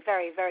very,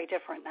 very, very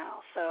different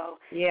now. So,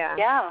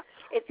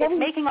 it's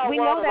making our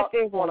world a lot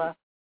smaller.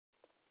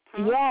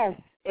 Yes,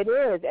 it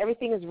is.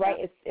 Everything is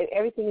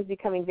everything is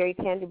becoming very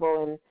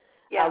tangible, and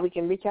we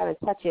can reach out and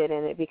touch it,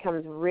 and it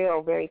becomes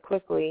real very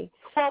quickly.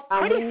 Well,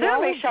 pretty soon,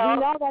 Michelle.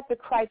 We know that the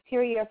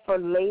criteria for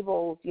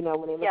labels, when they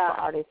look for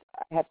artists,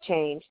 have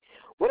changed.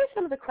 What are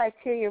some of the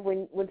criteria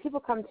when people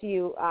come to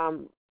you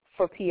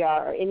for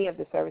PR or any of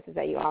the services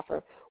that you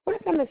offer? What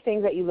are some of the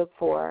things that you look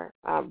for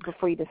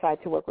before you decide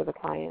to work with a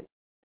client?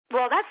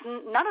 Well,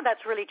 none of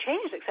that's really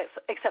changed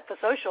except for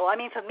social. I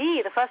mean, for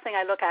me, the first thing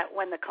I look at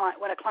when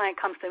a client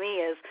comes to me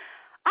is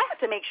I have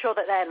to make sure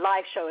that their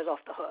live show is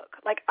off the hook.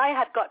 Like, I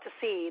have got to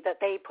see that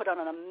they put on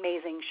an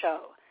amazing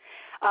show.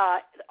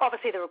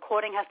 Obviously, the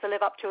recording has to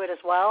live up to it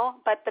as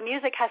well, but the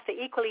music has to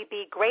equally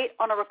be great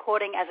on a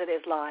recording as it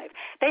is live.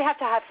 They have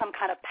to have some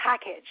kind of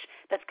package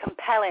that's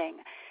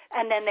compelling,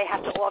 and then they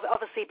have to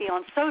obviously be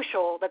on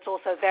social that's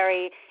also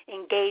very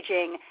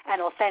engaging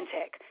and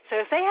authentic. So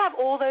if they have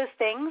all those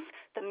things,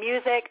 the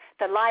music,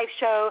 the live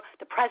show,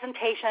 the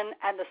presentation,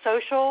 and the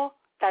social,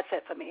 that's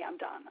it for me. I'm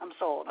done. I'm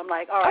sold. I'm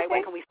like, all right,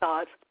 when can we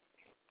start?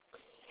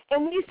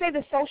 And when you say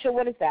the social,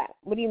 what is that?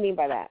 What do you mean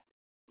by that?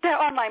 Their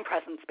online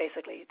presence,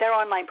 basically. Their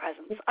online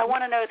presence. I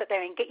want to know that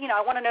they're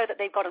I want to know that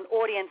they've got an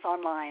audience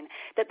online,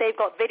 that they've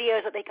got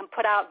videos that they can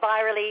put out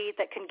virally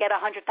that can get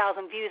 100,000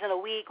 views in a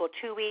week or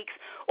 2 weeks,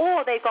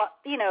 or they've got,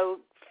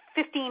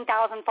 15,000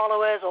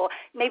 followers, or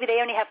maybe they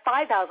only have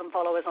 5,000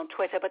 followers on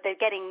Twitter, but they're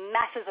getting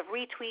masses of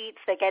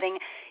retweets. They're getting,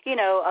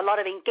 a lot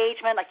of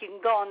engagement. Like, you can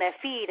go on their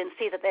feed and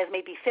see that there's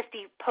maybe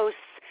 50 posts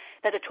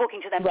that are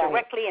talking to them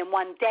directly in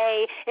one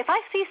day. If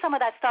I see some of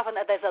that stuff and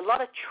that there's a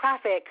lot of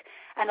traffic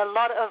and a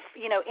lot of,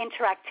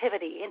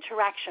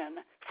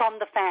 interaction from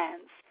the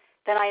fans,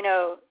 then I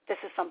know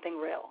this is something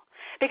real.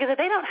 Because if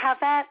they don't have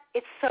that,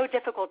 it's so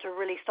difficult to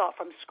really start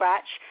from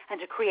scratch and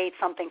to create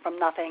something from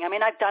nothing. I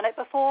mean, I've done it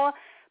before,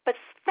 but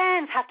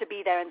fans have to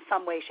be there in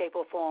some way, shape,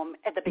 or form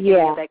at the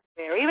beginning of their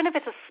career. Even if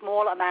it's a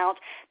small amount,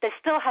 there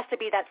still has to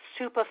be that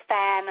super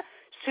fan,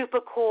 super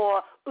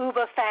core,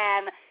 uber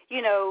fan,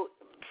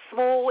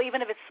 small,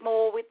 even if it's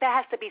small, there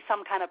has to be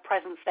some kind of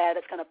presence there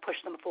that's going to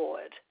push them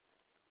forward.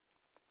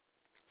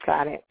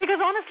 Got it. Because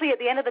honestly, at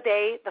the end of the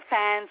day, the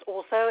fans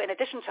also, in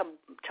addition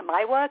to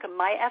my work and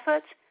my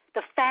efforts,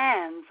 the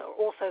fans are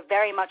also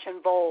very much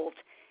involved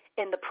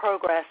in the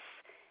progress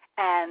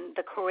and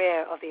the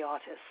career of the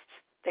artist.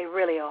 They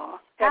really are.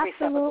 Every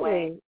step of the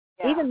way.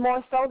 Yeah. Even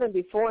more so than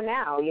before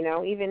now,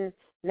 even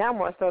now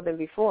more so than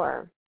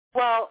before.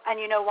 Well, and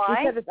you know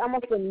why? Because it's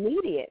almost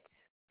immediate.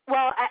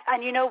 Well,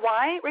 and you know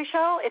why,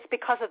 Rachel? It's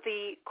because of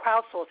the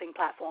crowdsourcing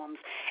platforms.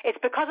 It's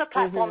because of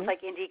platforms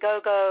like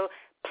Indiegogo,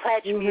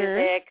 Pledge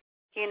Music,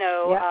 you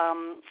know,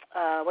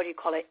 what do you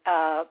call it,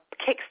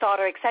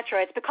 Kickstarter,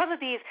 etc. It's because of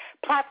these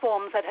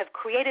platforms that have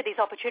created these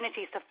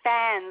opportunities for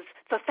fans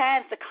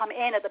to come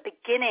in at the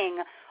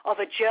beginning of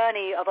a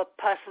journey of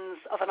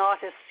an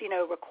artist's, you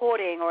know,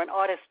 recording or an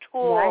artist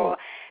tour. Right.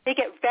 They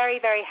get very,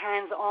 very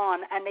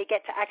hands-on, and they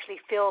get to actually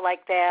feel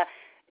like they're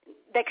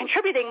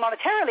contributing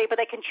monetarily, but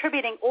they're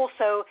contributing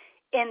also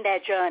in their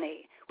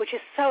journey, which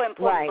is so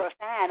important for a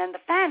fan. And the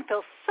fan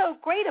feels so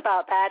great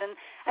about that.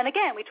 And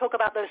again, we talk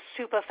about those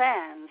super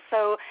fans.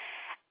 So,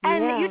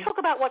 and you talk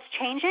about what's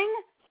changing.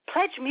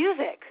 Pledge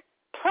Music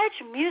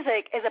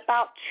is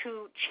about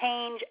to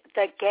change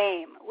the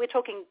game. We're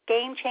talking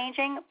game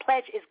changing.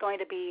 Pledge is going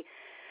to be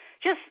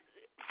just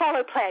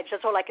follow Pledge.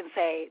 That's all I can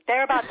say.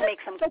 They're about to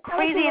make some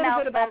crazy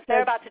announcements.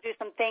 They're about to do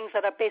some things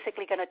that are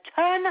basically going to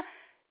turn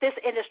this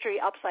industry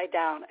upside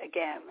down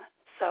again.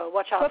 So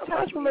watch out for Pledge Music.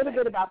 Tell us a little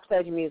bit about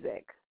Pledge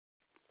Music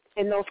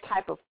and those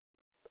type of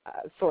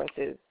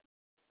sources.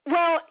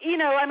 Well, you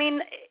know, I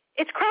mean,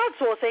 it's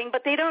crowdsourcing,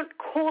 but they don't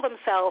call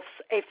themselves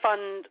a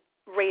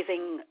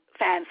fundraising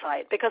fan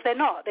site because they're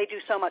not. They do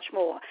so much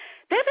more.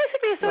 They're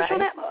basically a social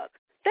network.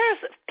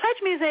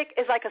 Pledge Music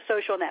is like a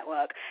social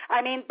network.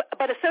 I mean,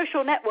 but a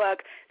social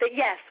network that,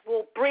 yes,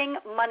 will bring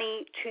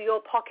money to your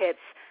pockets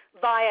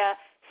via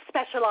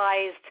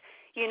specialized,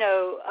 you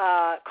know,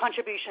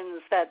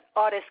 contributions that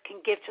artists can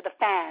give to the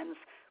fans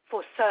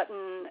for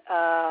certain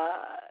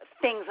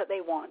things that they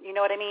want. You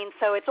know what I mean?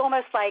 So it's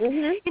almost like,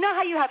 you know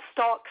how you have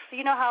stocks,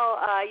 you know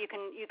how you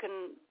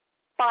can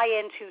buy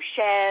into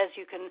shares,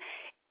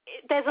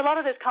 there's a lot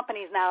of those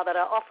companies now that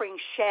are offering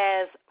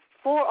shares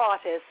for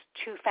artists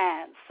to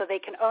fans so they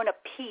can own a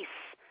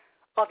piece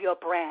of your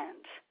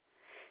brand.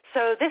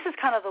 So this is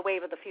kind of the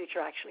wave of the future,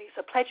 actually.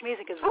 So Pledge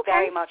Music is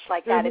very much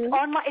like that. It's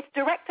online, it's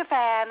direct to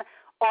fan,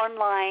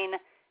 online,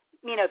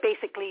 you know,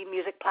 basically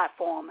music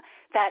platform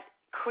that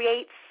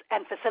creates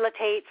and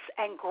facilitates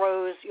and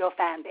grows your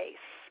fan base.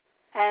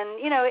 And,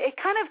 you know, it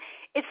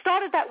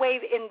started that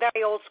way in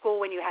very old school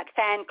when you had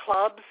fan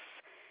clubs.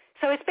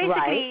 So it's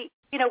basically,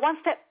 you know, one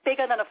step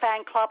bigger than a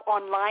fan club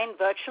online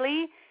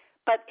virtually,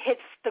 but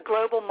hits the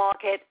global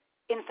market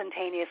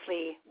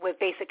instantaneously with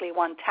basically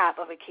one tap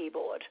of a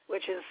keyboard,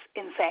 which is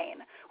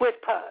insane, with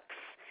perks.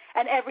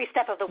 And every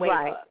step of the way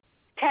perks.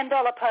 $10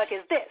 perk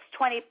is this,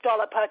 $20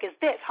 perk is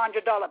this,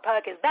 $100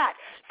 perk is that,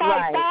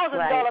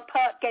 $5,000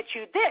 perk gets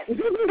you this,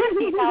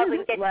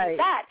 $50,000 gets you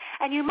that.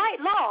 And you might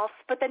laugh,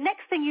 but the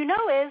next thing you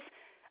know is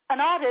an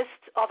artist,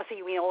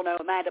 obviously we all know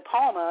Amanda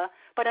Palmer,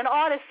 but an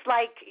artist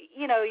like,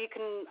 you know,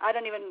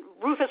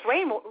 Rufus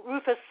Wainwright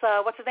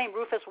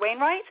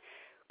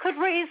could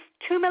raise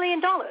 $2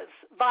 million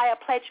via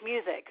Pledge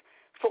Music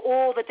for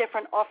all the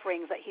different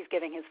offerings that he's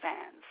giving his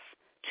fans.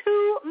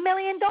 $2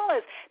 million.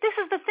 This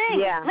is the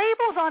thing. Yeah.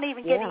 Labels aren't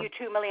even giving you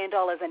 $2 million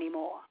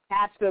anymore.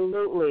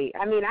 Absolutely.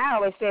 I mean, I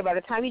always say by the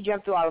time you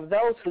jump through all of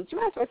those hoops, you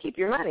might as well keep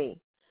your money.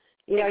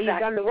 You know, you've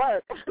done the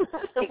work.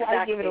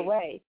 Why give it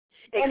away?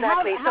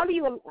 Exactly. And how do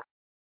you...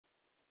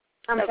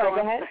 I'm sorry,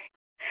 go ahead.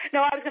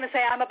 No, I was going to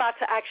say I'm about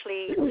to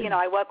actually, you know,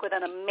 I work with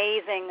an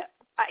amazing...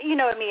 you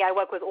know me, I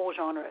work with all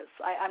genres.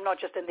 I'm not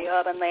just in the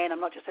urban lane. I'm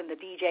not just in the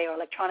DJ or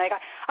electronic.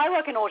 I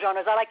work in all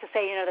genres. I like to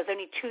say, you know, there's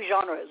only two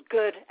genres,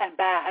 good and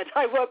bad.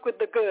 I work with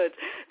the good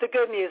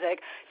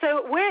music.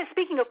 So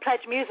speaking of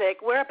Pledge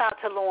Music, we're about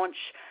to launch.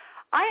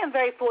 I am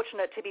very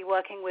fortunate to be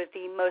working with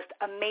the most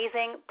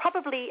amazing,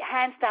 probably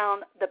hands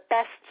down the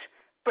best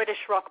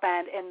British rock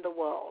band in the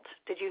world.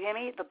 Did you hear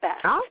me? The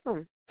best.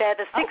 Awesome. They're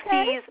the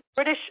 60s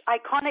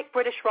iconic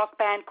British rock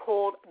band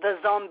called The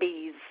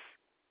Zombies.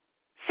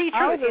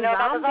 Truth, you know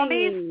about the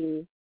Zombies?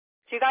 Do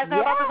you guys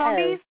know about the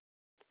Zombies?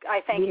 I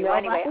thank you.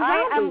 Anyway,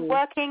 I am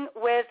working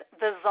with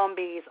the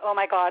Zombies. Oh,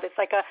 my God. It's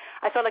like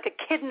I felt like a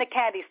kid in a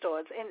candy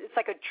store. It's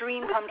like a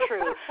dream come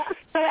true.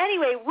 So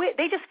anyway,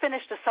 they just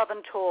finished a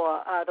Southern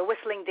tour, the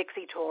Whistling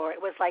Dixie tour. It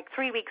was like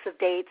 3 weeks of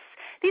dates.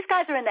 These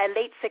guys are in their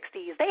late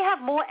 60s. They have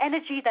more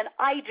energy than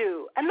I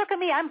do. And look at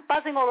me. I'm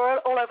buzzing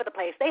all over the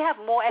place. They have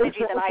more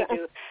energy than I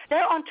do.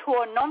 They're on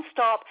tour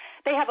nonstop.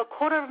 They have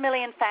 250,000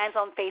 fans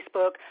on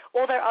Facebook.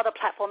 All their other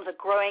platforms are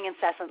growing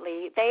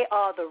incessantly. They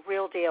are the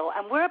real deal.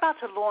 And we're about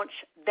to launch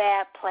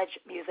their Pledge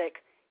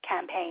Music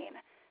campaign,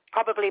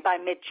 probably by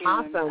mid-June.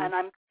 Awesome.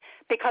 And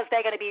because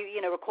they're going to be, you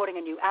know, recording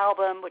a new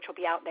album, which will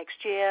be out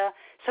next year.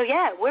 So,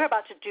 yeah, we're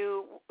about to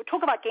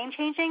talk about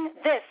game-changing.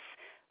 This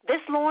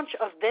launch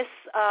of this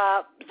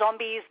the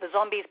Zombies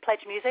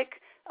Pledge Music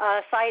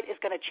site is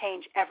going to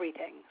change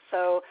everything.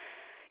 So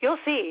you'll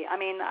see. I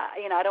mean,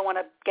 you know, I don't want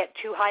to get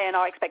too high in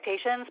our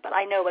expectations, but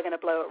I know we're going to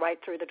blow it right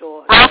through the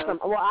door. Awesome.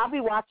 So. Well, I'll be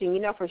watching.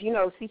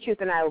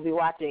 C-Truth and I will be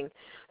watching.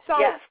 So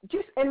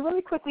just, and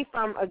really quickly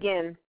from,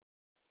 again,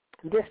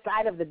 this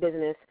side of the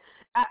business,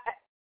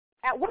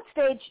 at what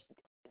stage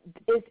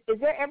is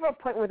there ever a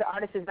point where the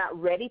artist is not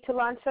ready to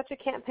launch such a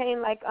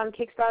campaign like on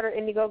Kickstarter,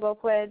 Indiegogo,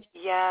 Pledge?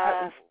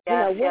 Yes.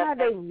 When are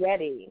they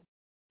ready?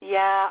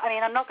 Yeah, I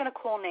mean, I'm not going to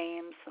call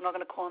names.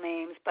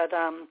 But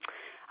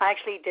I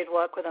actually did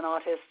work with an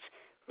artist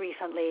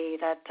recently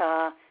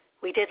that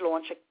we did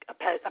launch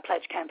a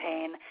pledge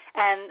campaign,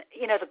 and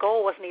the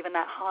goal wasn't even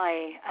that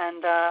high,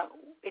 and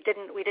we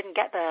didn't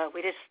get there.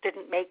 We just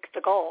didn't make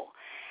the goal.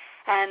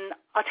 And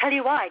I'll tell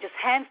you why. Just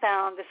hands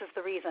down, this is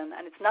the reason.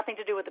 And it's nothing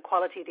to do with the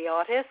quality of the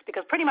artist,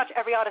 because pretty much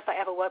every artist I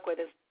ever work with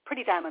is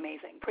pretty damn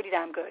amazing, pretty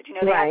damn good.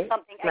 They have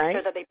something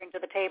extra that they bring to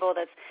the table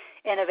that's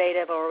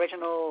innovative or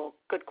original,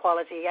 good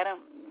quality.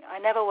 I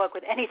never work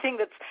with anything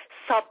that's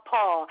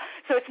subpar.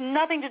 So it's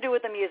nothing to do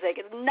with the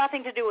music. It's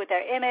nothing to do with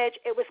their image.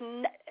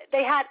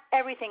 They had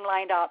everything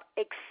lined up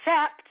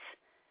except,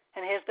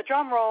 and here's the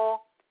drum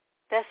roll,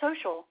 their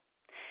social.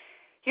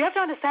 You have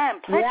to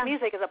understand, Pledge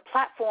Music is a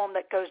platform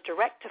that goes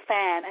direct to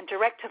fan, and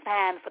direct to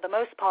fan, for the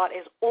most part,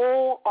 is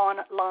all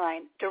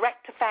online.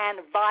 Direct to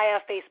fan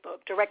via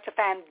Facebook, direct to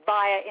fan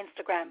via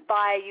Instagram,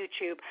 via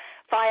YouTube,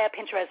 via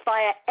Pinterest,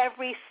 via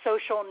every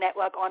social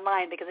network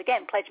online, because,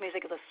 again, Pledge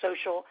Music is a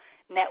social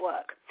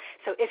network.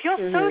 So if your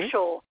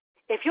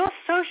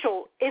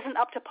social isn't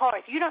up to par,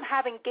 if you don't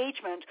have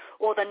engagement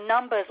or the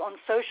numbers on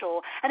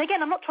social, and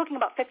again, I'm not talking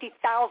about 50,000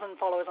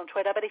 followers on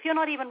Twitter, but if you're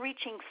not even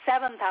reaching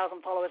 7,000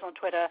 followers on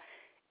Twitter,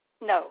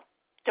 no,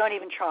 don't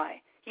even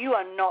try. You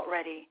are not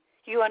ready.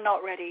 You are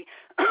not ready.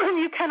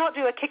 You cannot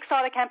do a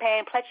Kickstarter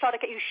campaign, Pledge Starter.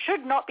 You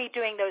should not be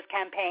doing those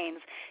campaigns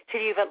till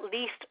you've at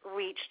least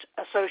reached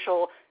a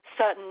social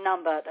certain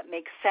number that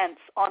makes sense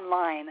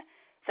online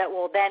that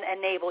will then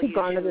enable you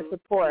to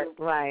support.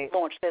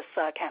 Launch this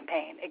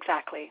campaign.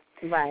 Exactly.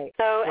 Right.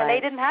 So, and they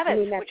didn't have it,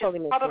 which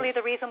totally is probably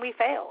the reason we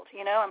failed.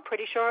 I'm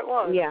pretty sure it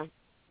was. Yeah.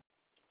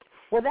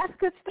 Well, that's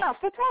good stuff.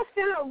 So tell us,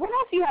 Fiona, what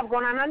else you have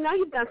going on? I know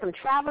you've done some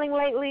traveling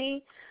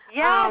lately.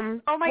 Yeah.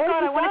 Oh, my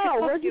God. I wanted to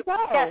talk Where'd you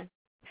go?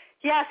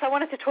 Yes, I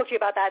wanted to talk to you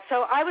about that.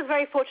 So I was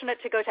very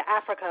fortunate to go to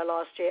Africa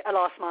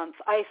last month.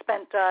 I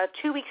spent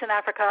 2 weeks in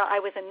Africa. I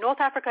was in North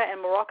Africa and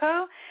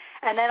Morocco,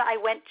 and then I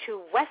went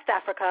to West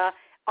Africa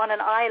on an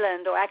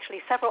island, or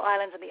actually several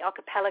islands in the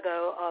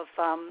archipelago of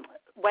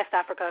West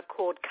Africa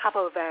called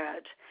Cabo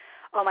Verde.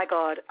 Oh, my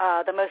God.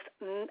 The most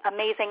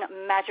amazing,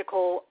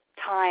 magical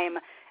time.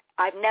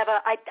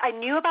 I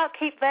knew about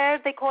Cape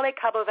Verde. They call it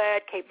Cabo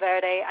Verde, Cape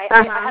Verde. I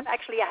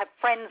have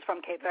friends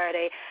from Cape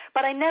Verde,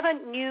 but I never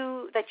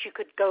knew that you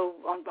could go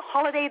on the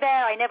holiday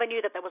there. I never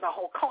knew that there was a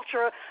whole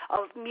culture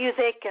of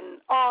music and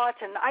art,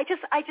 and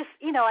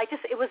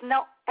it was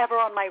not ever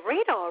on my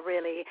radar,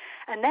 really.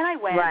 And then I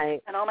went,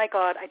 and oh my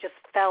God, I just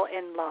fell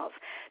in love.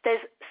 There's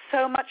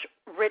so much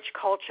rich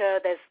culture.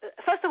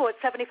 First of all,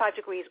 it's 75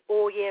 degrees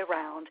all year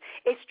round.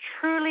 It's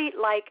truly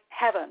like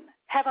heaven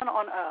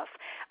on earth.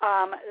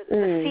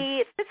 The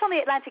sea, it sits on the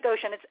Atlantic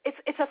Ocean.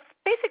 It's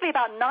basically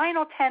about 9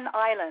 or 10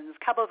 islands.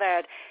 Cabo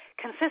Verde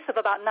consists of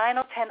about 9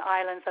 or 10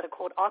 islands that are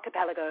called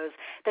archipelagos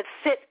that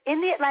sit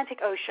in the Atlantic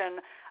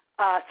Ocean,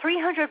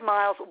 300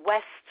 miles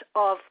west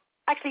of,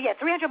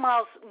 300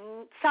 miles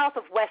south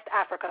of West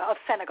Africa, of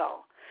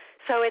Senegal.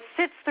 So it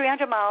sits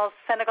 300 miles.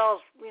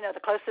 Senegal's, the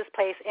closest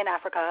place in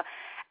Africa.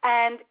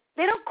 And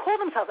they don't call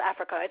themselves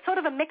Africa. It's sort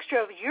of a mixture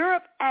of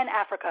Europe and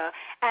Africa,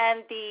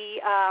 and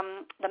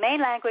the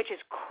main language is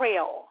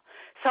Creole.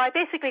 So I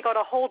basically got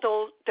a whole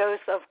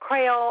dose of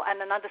Creole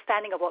and an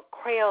understanding of what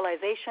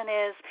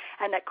Creolization is,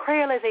 and that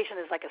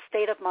Creolization is like a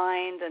state of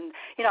mind, and,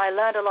 I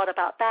learned a lot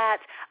about that.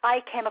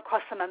 I came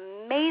across some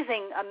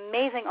amazing,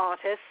 amazing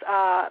artists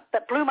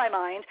that blew my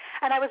mind,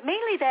 and I was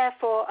mainly there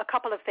for a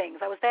couple of things.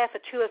 I was there for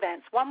 2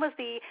 events. One was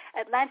the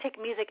Atlantic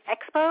Music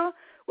Expo,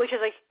 which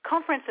is a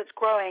conference that's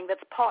growing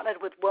that's partnered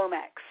with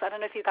Womex. I don't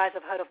know if you guys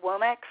have heard of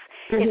Womex.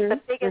 It's the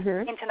biggest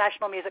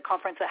international music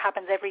conference that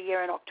happens every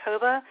year in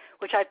October,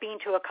 which I've been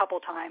to a couple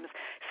times.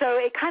 So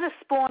it kind of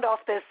spawned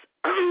off this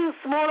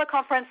smaller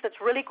conference that's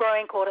really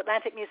growing called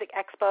Atlantic Music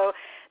Expo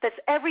that's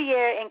every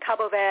year in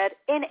Cabo Verde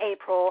in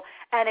April,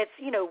 and it's,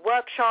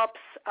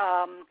 workshops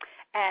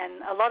and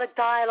a lot of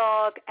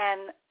dialogue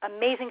and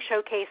amazing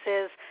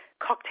showcases,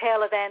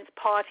 cocktail events,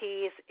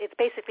 parties. It's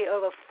basically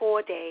over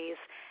 4 days.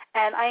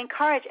 And I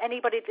encourage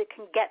anybody that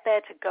can get there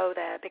to go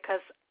there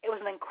because it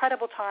was an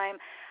incredible time.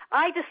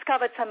 I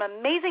discovered some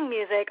amazing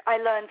music. I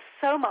learned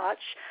so much.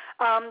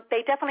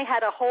 They definitely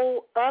had a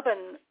whole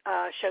urban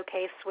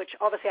showcase, which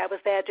obviously I was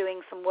there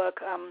doing some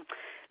work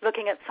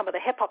looking at some of the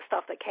hip-hop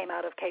stuff that came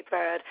out of Cape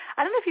Verde.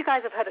 I don't know if you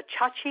guys have heard of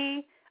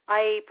Chachi.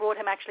 I brought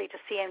him actually to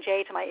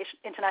CMJ, to my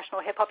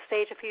international hip-hop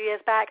stage a few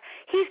years back.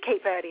 He's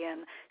Cape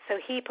Verdean, so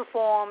he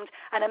performed.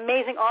 An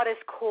amazing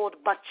artist called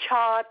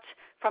Bachat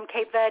from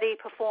Cape Verde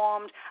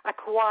performed.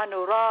 Akua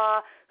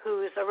Nura,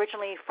 who's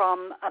originally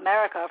from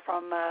America,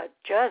 from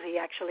Jersey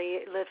actually,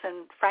 lives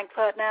in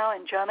Frankfurt now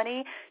in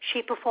Germany.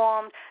 She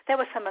performed. There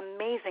were some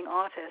amazing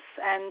artists.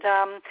 And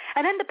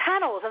then the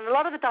panels and a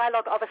lot of the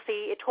dialogue,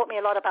 obviously, it taught me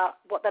a lot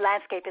about what the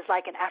landscape is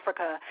like in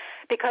Africa.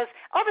 Because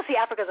obviously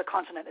Africa is a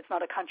continent. It's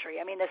not a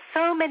country. I mean, there's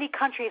so many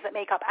countries that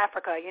make up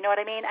Africa, you know what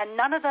I mean? And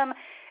none of them...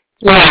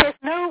 There's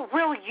no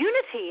real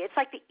unity. It's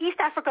like the East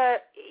Africa,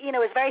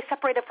 is very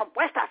separated from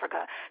West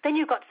Africa. Then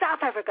you've got South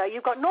Africa,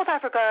 you've got North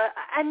Africa,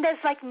 and there's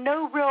like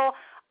no real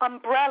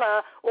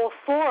umbrella or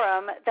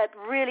forum that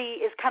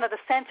really is kind of the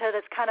center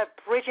that's kind of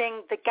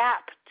bridging the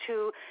gap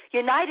to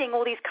uniting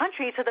all these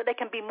countries so that there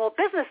can be more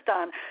business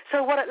done.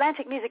 So what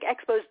Atlantic Music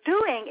Expo is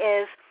doing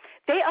is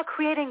they are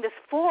creating this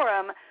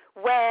forum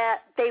where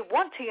they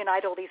want to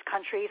unite all these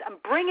countries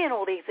and bring in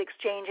all these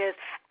exchanges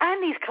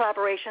and these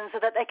collaborations so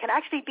that they can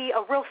actually be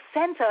a real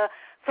center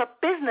for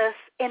business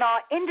in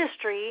our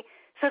industry,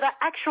 so that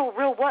actual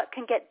real work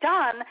can get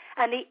done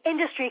and the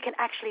industry can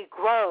actually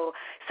grow.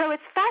 So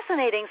it's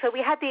fascinating. So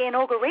we had the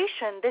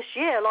inauguration this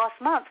year, last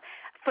month,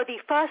 for the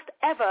first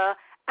ever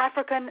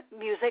African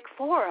Music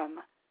Forum,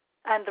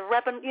 and the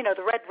ribbon,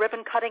 the red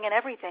ribbon cutting and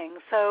everything.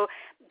 So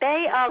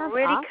they are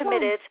really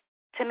committed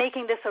to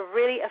making this a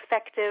really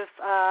effective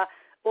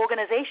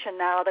organization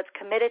now that's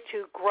committed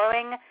to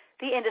growing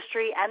the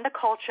industry and the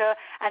culture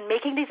and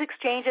making these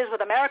exchanges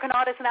with American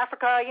artists in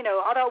Africa,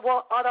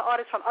 other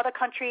artists from other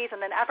countries,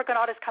 and then African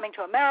artists coming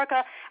to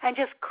America, and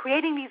just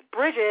creating these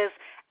bridges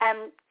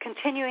and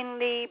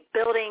continually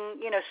building,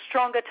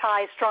 stronger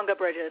ties, stronger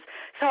bridges.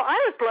 So I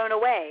was blown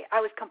away.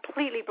 I was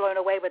completely blown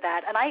away with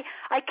that. And I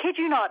kid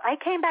you not, I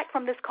came back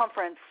from this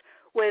conference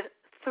with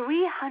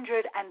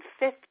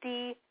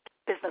 350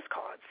 business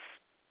cards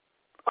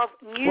of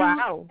new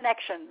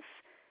connections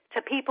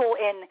to people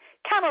in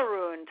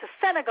Cameroon, to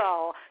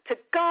Senegal, to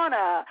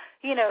Ghana,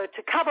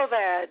 to Cabo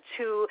Verde,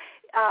 to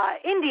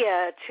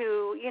India,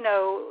 to,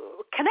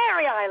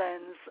 Canary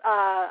Islands.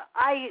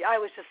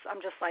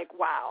 I'm just like,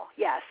 wow,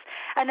 yes.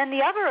 And then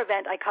the other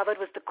event I covered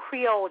was the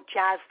Creole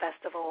Jazz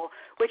Festival,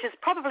 which is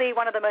probably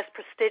one of the most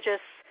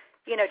prestigious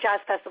jazz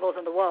festivals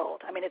in the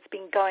world. I mean, it's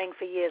been going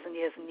for years and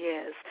years and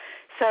years.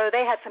 So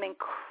they had some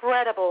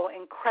incredible,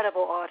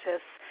 incredible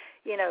artists,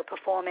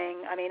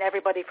 performing. I mean,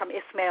 everybody from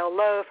Ismael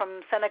Lo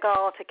from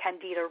Senegal to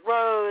Candida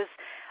Rose.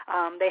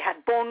 They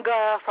had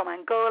Bonga from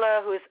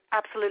Angola, who is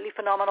absolutely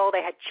phenomenal.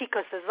 They had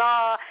Chico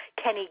Cesar,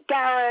 Kenny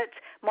Garrett,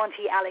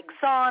 Monty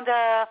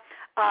Alexander,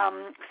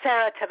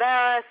 Sarah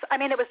Tavares. I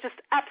mean, it was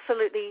just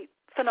absolutely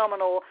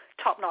phenomenal,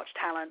 top-notch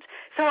talent.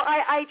 So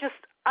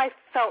I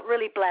felt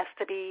really blessed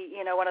to be,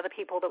 one of the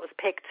people that was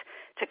picked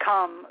to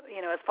come,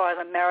 as far as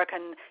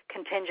American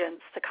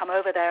contingents, to come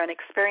over there and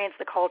experience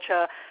the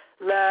culture,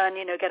 learn,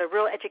 get a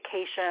real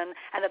education,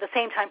 and at the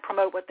same time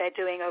promote what they're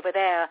doing over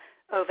there,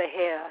 over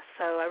here.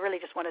 So I really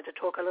just wanted to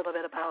talk a little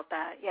bit about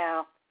that.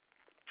 Yeah.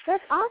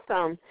 That's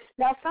awesome.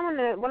 Now,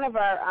 one of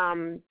our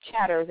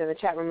chatters in the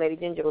chat room, Lady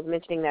Ginger, was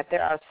mentioning that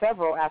there are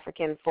several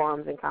African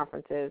forums and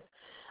conferences.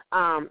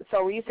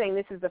 So were you saying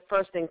this is the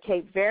first in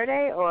Cape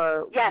Verde,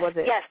 or was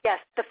it? Yes.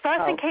 The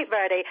first in Cape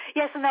Verde.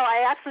 Yes and no,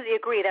 I absolutely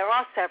agree. There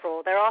are several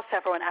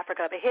in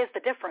Africa, but here's the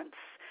difference.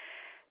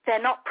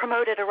 They're not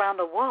promoted around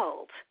the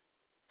world.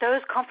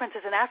 Those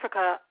conferences in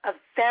Africa are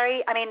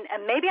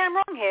and maybe I'm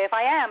wrong here. If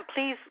I am,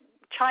 please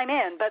chime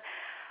in. But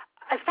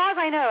as far as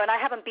I know, and I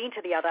haven't been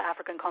to the other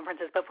African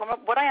conferences, but from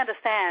what I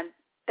understand,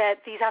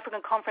 that these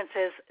African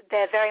conferences,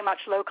 they're very much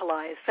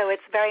localized. So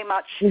it's very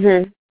much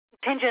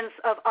contingents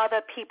of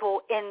other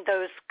people in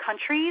those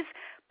countries,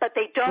 but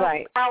they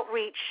don't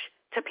outreach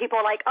to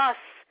people like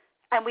us,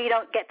 and we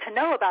don't get to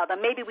know about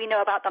them. Maybe we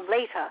know about them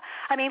later.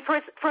 I mean,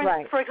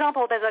 for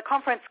example, there's a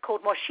conference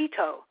called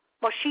Moshito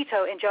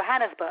in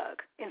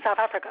Johannesburg in South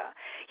Africa.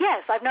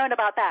 Yes, I've known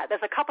about that.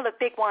 There's a couple of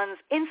big ones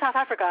in South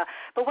Africa,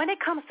 but when it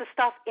comes to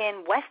stuff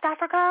in West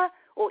Africa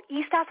or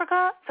East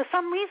Africa, for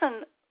some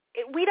reason,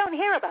 we don't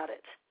hear about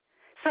it.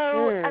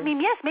 So, I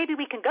mean, yes, maybe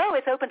we can go.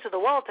 It's open to the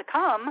world to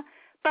come,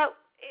 but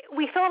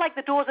we feel like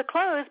the doors are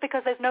closed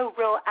because there's no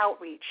real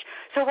outreach.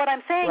 So what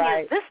I'm saying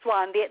is this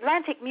one, the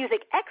Atlantic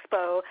Music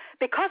Expo,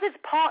 because it's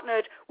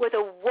partnered with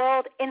a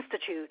World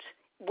Institute,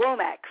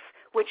 WOMEX,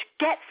 which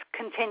gets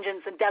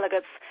contingents and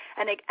delegates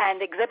and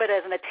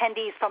exhibitors and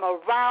attendees from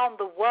around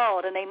the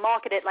world, and they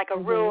market it like a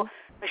real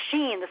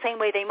machine, the same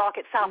way they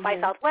market South by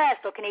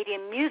Southwest or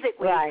Canadian Music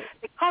Week.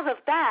 Because of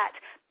that,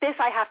 this,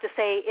 I have to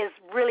say, is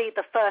really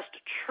the first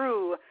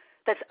true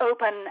that's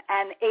open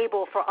and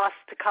able for us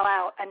to come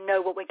out and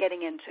know what we're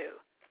getting into.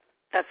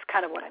 That's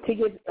kind of what I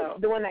mean.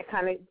 The one that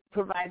kind of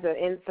provides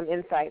some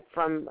insight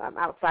from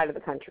outside of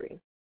the country.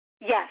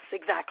 Yes,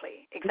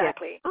 exactly. Yeah.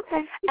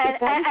 Okay.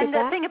 And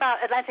the thing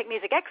about Atlantic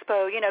Music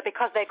Expo,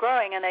 because they're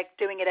growing and they're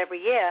doing it every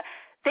year,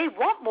 they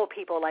want more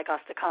people like us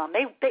to come.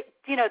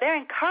 They're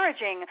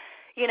encouraging,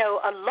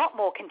 a lot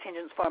more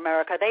contingents for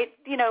America.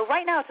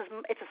 Right now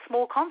it's a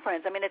small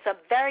conference. I mean, it's a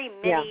very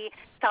mini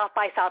South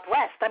by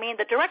Southwest. I mean,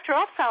 the director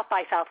of South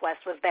by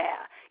Southwest was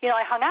there.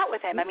 I hung out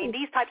with him. I mean,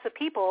 these types of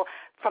people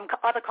from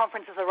other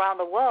conferences around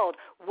the world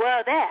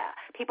were there.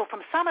 People from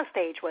Summer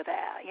Stage were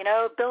there.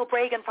 Bill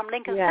Bragan from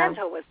Lincoln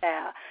Center was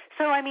there.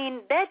 So, I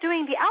mean, they're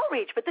doing the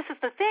outreach, but this is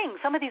the thing.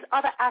 Some of these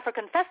other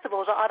African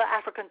festivals or other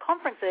African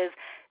conferences,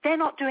 they're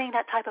not doing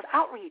that type of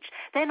outreach.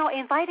 They're not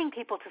inviting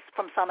people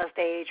from Summer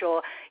Stage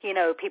or,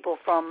 people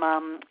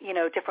from,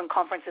 different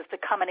conferences to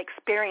come and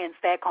experience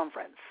their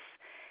conference.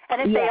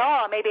 And if they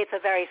are, maybe it's a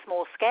very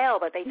small scale,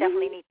 but they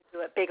definitely need to do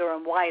it bigger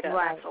and wider,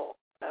 that's all.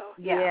 So,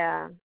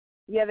 Yeah,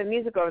 the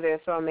music over there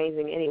is so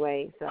amazing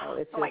anyway. So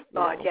it's my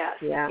God, yes.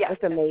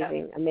 It's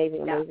amazing,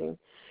 amazing.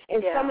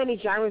 And so many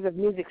genres of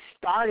music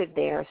started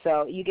there,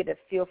 so you get a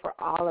feel for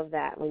all of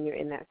that when you're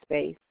in that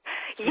space.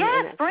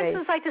 Yes, for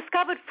instance, I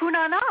discovered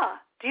Funana.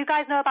 Do you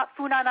guys know about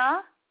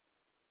Funana?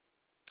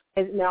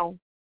 No.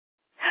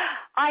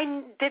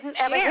 I didn't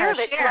ever hear of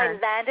it until I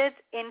landed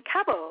in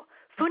Cabo.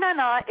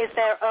 Funana is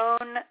their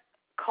own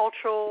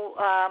cultural,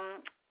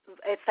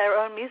 it's their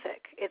own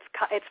music. It's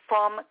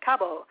from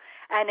Cabo,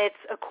 and it's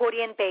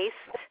accordion-based,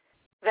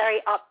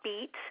 very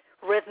upbeat,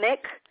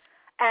 rhythmic,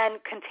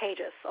 and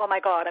contagious. Oh, my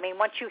God. I mean,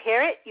 once you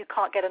hear it, you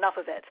can't get enough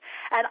of it.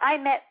 And I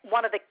met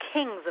one of the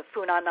kings of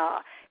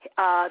Funana.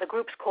 The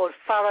group's called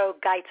Faro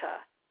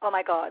Gaita. Oh,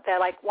 my God. They're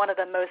like one of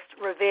the most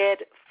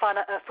revered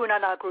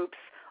Funana groups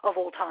of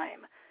all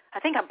time. I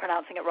think I'm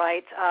pronouncing it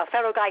right.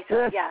 Faro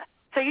Gaita, yeah.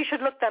 So you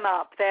should look them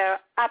up. They're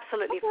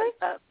absolutely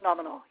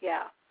phenomenal,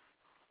 yeah.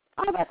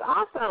 Oh, that's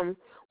awesome.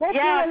 Well,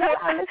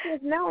 let our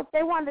listeners know if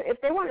they want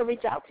to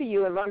reach out to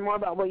you and learn more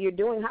about what you're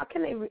doing. How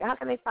can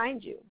they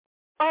find you?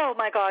 Oh,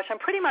 my gosh. I'm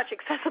pretty much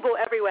accessible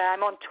everywhere.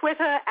 I'm on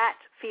Twitter at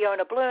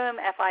Fiona Bloom,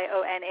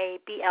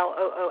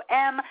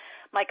 FionaBloom.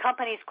 My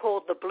company's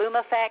called The Bloom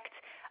Effect,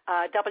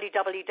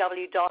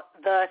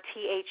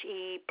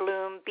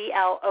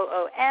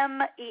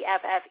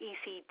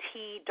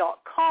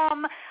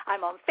 www.thethebloommeffect.com.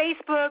 I'm on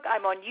Facebook.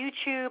 I'm on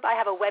YouTube. I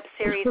have a web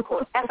series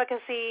called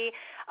Efficacy,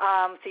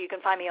 so you can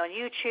find me on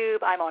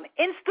YouTube. I'm on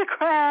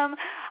Instagram.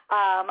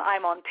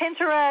 I'm on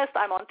Pinterest.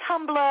 I'm on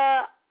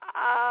Tumblr.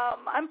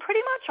 I'm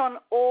pretty much on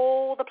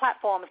all the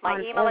platforms.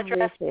 My email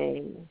address.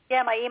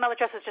 Yeah, my email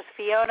address is just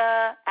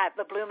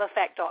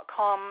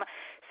Fiona@thebloommeffect.com.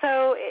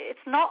 So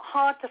it's not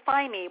hard to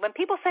find me. When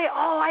people say,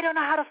 oh, I don't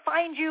know how to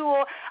find you,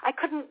 or I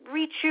couldn't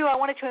reach you, I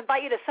wanted to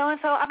invite you to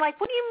so-and-so, I'm like,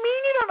 what do you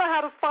mean you don't know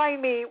how to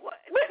find me?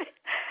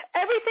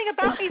 Everything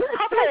about me is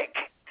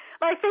public.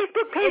 My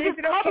Facebook page is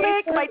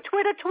public. My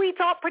Twitter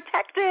tweets are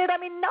protected. I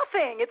mean,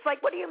 nothing. It's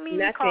like, what do you mean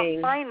you can't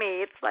find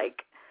me? It's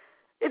like,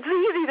 it's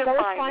easy to find me. So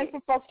it's fine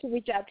for folks to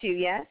reach out to you,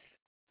 yes?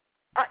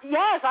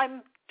 Yes,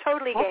 I'm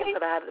totally game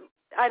for that.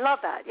 I love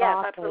that.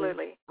 Yes,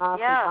 absolutely.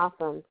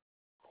 Awesome.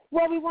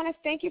 Well, we want to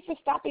thank you for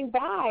stopping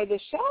by the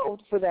show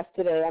with us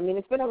today. I mean,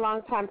 it's been a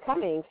long time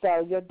coming,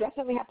 so you'll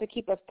definitely have to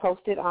keep us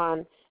posted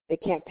on the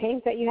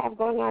campaigns that you have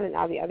going on and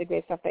all the other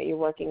great stuff that you're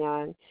working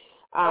on.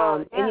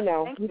 And,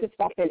 you can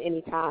stop in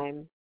any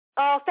time.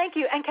 Oh, thank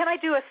you. And can I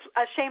do a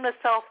shameless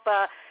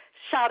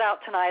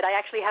shout-out tonight? I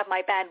actually have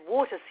my band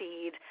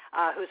Waterseed,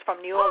 who's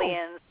from New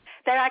Orleans.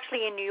 They're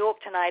actually in New York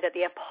tonight at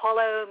the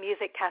Apollo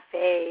Music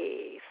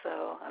Cafe.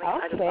 So I'm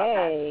excited about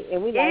that.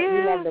 And we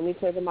love them. We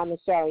play them on the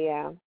show,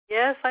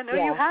 Yes, I know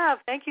you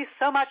have. Thank you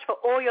so much for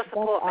all your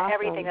support for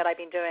everything that I've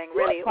been doing.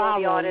 Really, all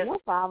the artists. No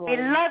problem. We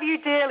love you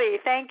dearly.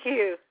 Thank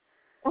you.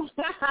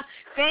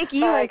 Thank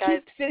you, and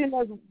keep sending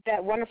us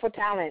that wonderful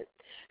talent.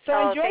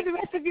 So enjoy the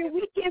rest of your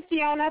weekend,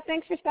 Fiona.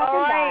 Thanks for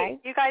stopping by.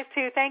 You guys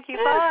too. Thank you.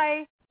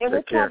 Bye. And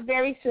we'll talk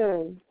very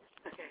soon.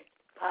 Okay.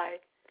 Bye.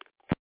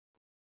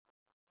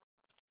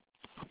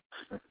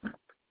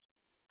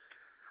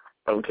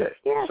 Okay.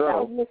 Yeah, so that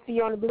was Miss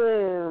Fiona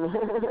Bloom.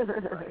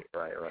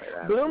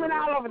 right. Blooming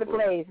all over the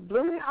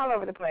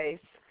place.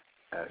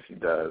 As she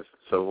does.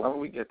 So why don't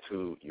we get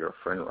to your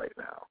friend right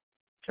now?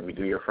 Can we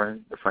do your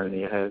friend, the friend in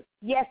your head?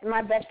 Yes,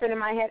 my best friend in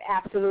my head,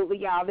 absolutely,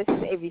 y'all. This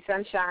is Avery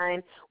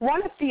Sunshine,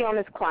 one of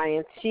Fiona's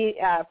clients.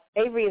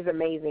 Avery is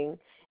amazing,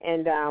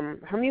 and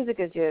her music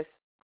is just,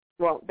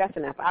 well, that's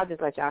enough. I'll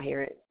just let y'all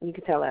hear it. You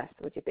can tell us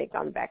what you think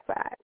on the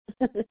backside.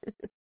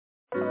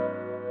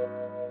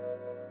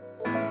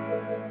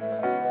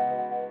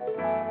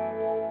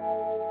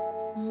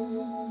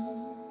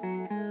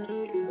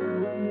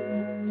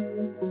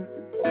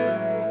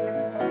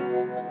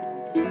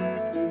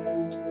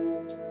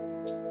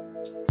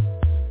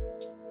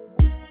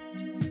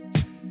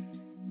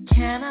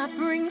 Can I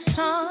bring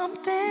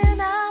something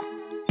up?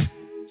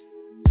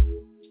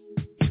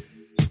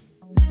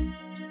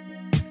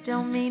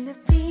 Don't mean to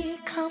be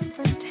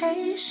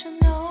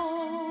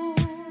confrontational,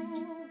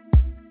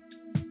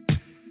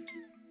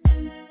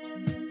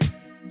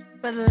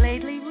 but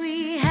lately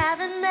we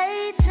haven't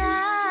made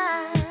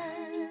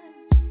time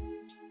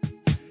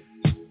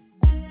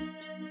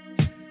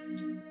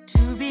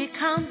to be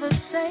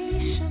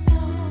conversational.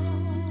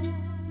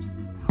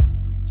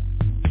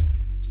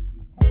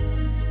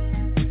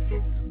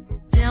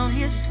 Down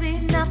here,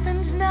 sweet,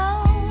 nothing's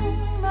no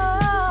more.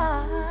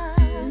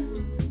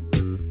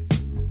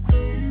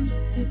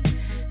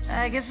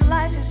 I guess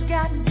life has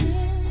gotten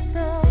in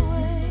the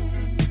way.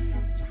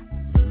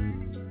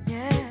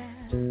 Yeah.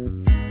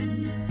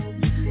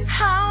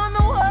 How in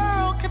the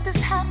world could this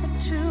happen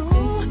to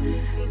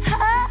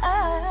her?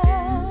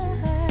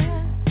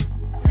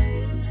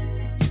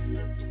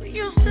 We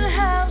used to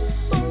have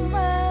so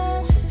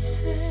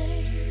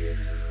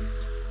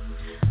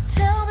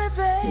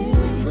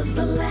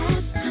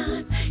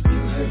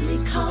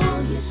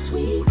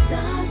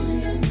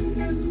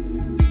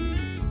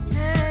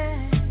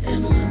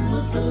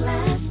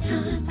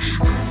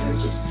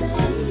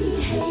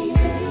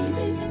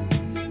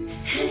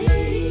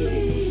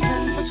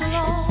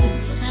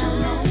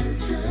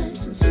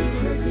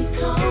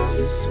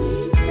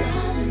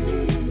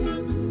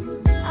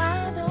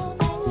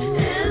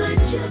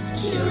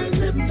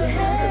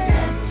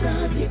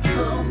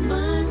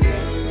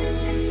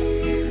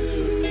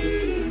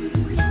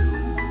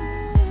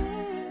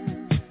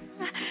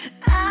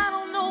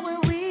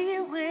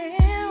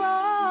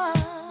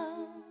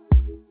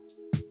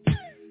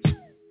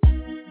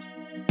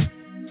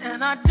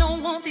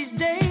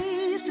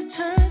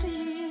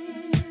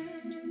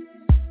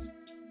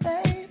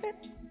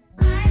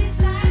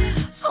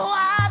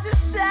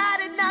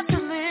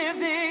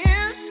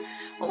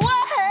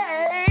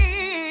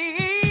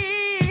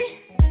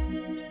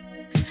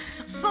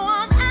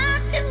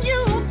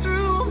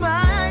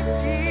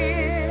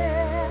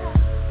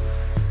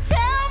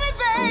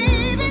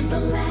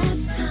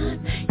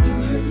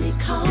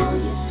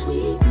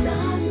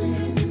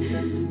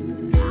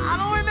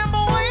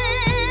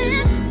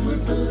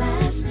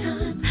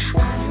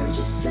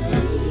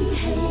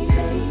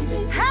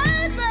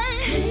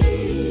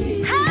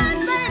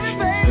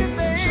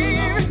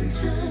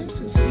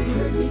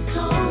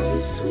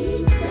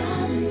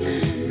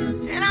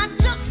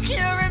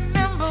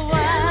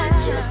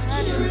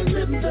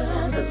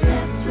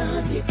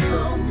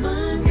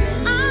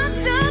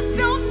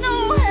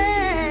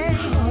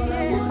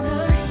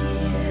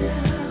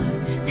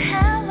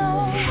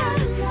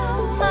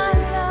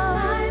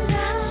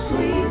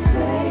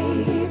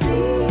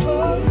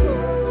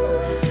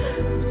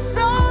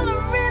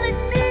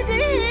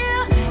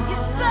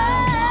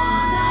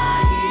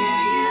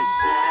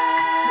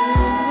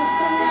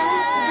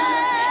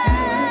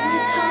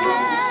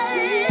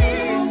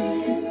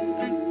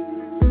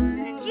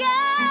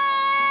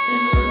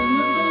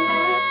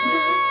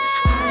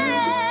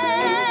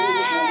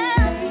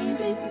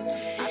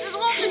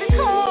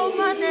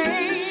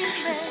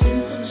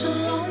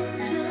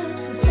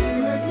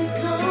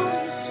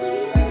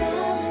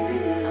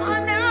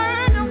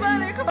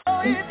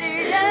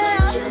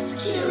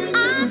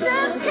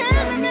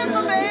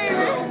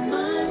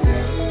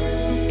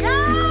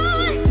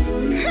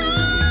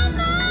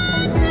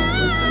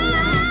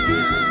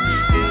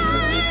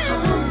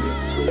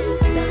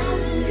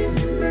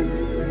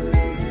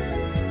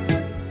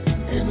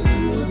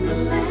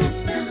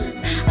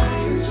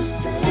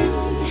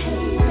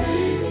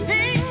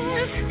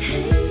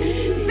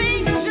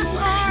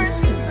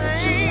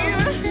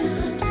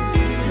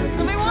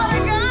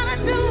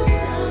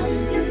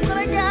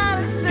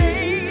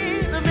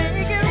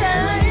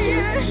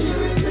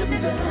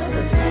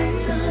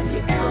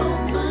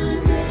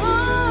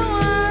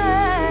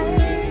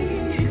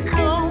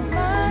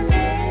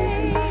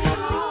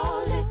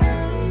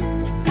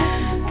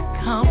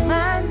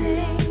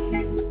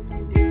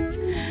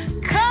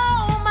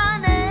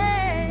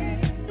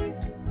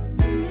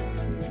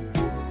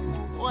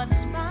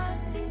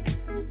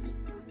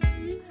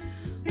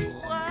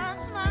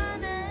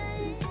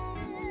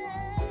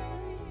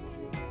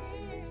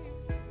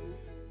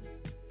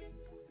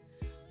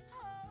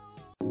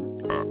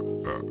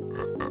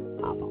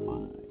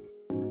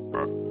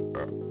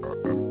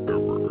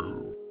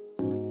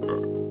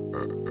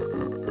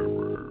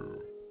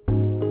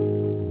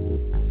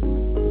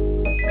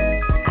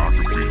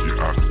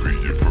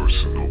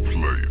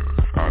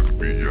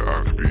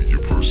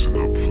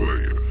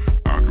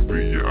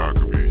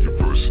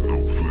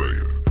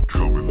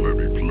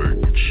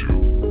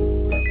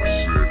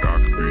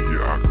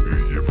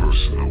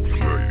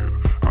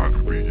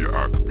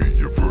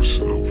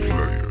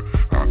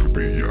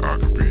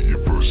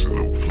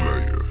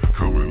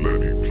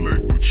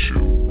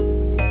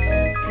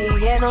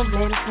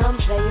gentleman, come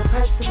play your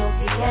personal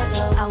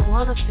piano. I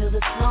wanna feel the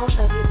tone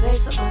of your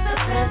bass on my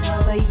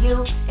soprano. But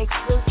you,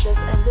 exclusive,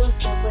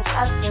 elusive with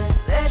others.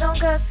 They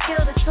don't got skill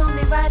to tune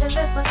me right and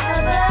lift my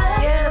cover.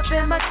 Get up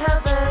in my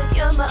cover,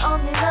 you're my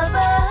only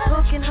lover.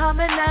 Who can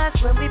harmonize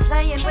when we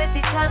playing with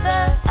each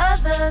other?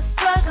 Others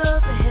struggle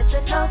to hit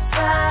the notes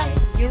right.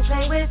 You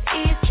play with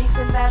ease, peaks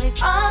and valleys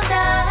all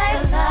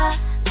night. La,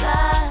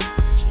 la,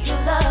 you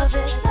love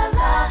it. La,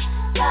 la,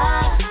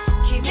 la,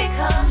 keep me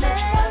coming.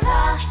 La,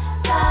 la,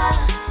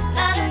 la,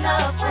 not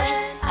enough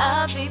when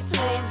I'll be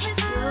playing with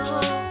you.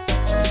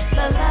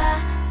 La, la,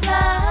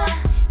 la,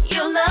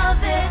 you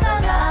love it. La,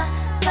 la,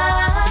 la,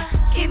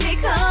 keep me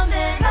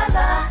coming. La,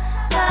 la,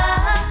 la,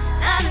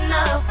 not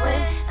enough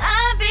when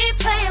I'll be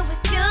playing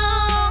with you.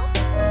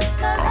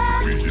 La, la,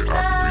 I can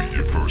be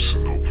your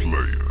personal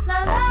player.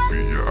 I can be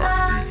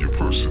your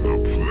personal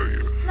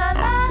player. I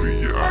can be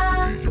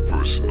your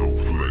personal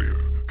player.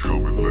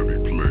 Come and let me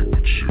play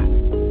with you.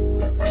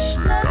 I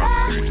said I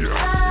can be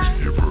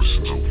your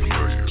personal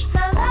player.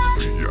 I can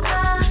be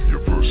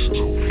your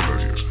personal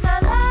player.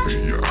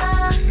 I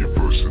can be your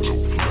personal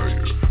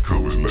player.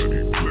 Come and let me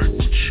play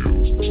with you.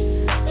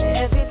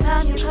 Every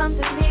time you come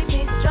to meet me,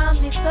 strum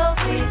me so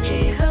easy.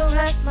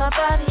 Caress my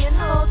body and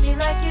hold me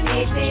like you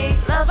need me.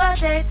 Love our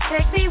dates,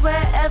 take me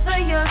wherever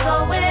you're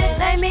going.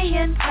 Lay me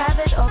in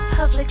private or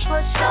public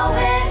for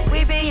showing.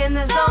 We be in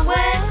the zone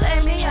when lay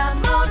me out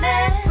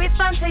moaning.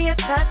 Respond to your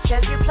touch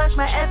as you pluck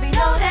my every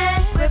note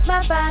and grip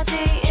my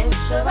body,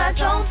 ensure I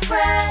don't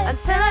fret.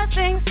 Until I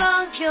sing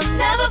songs you'll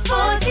never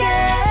forget.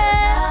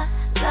 La,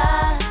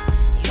 la,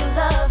 you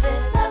love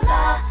it. La,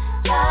 la,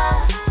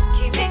 la,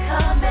 keep me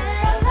coming.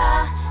 La,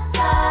 la,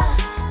 la,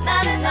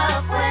 not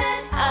enough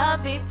when I'll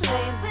be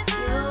playing with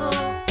you.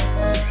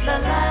 La,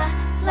 la,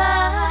 la,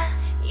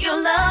 you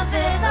love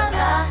it. La,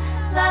 la,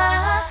 la,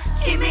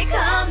 keep me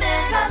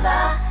coming. La,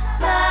 la,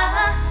 la,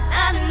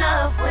 not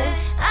enough when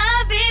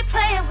I'll be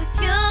playing with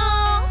you.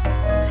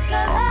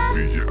 La, la, I can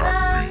be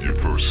your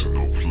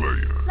personal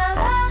player. I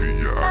can be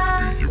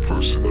your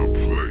personal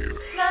player.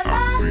 I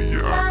can be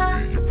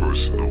your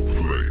personal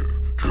player.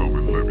 Come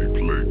and let me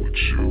play with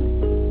you.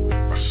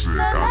 I said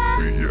I can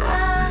be your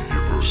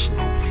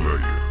personal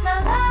player. I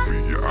can be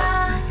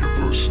your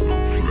personal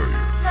player.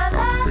 I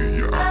can be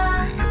your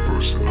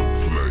personal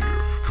player.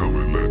 Come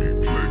and let me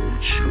play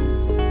with you.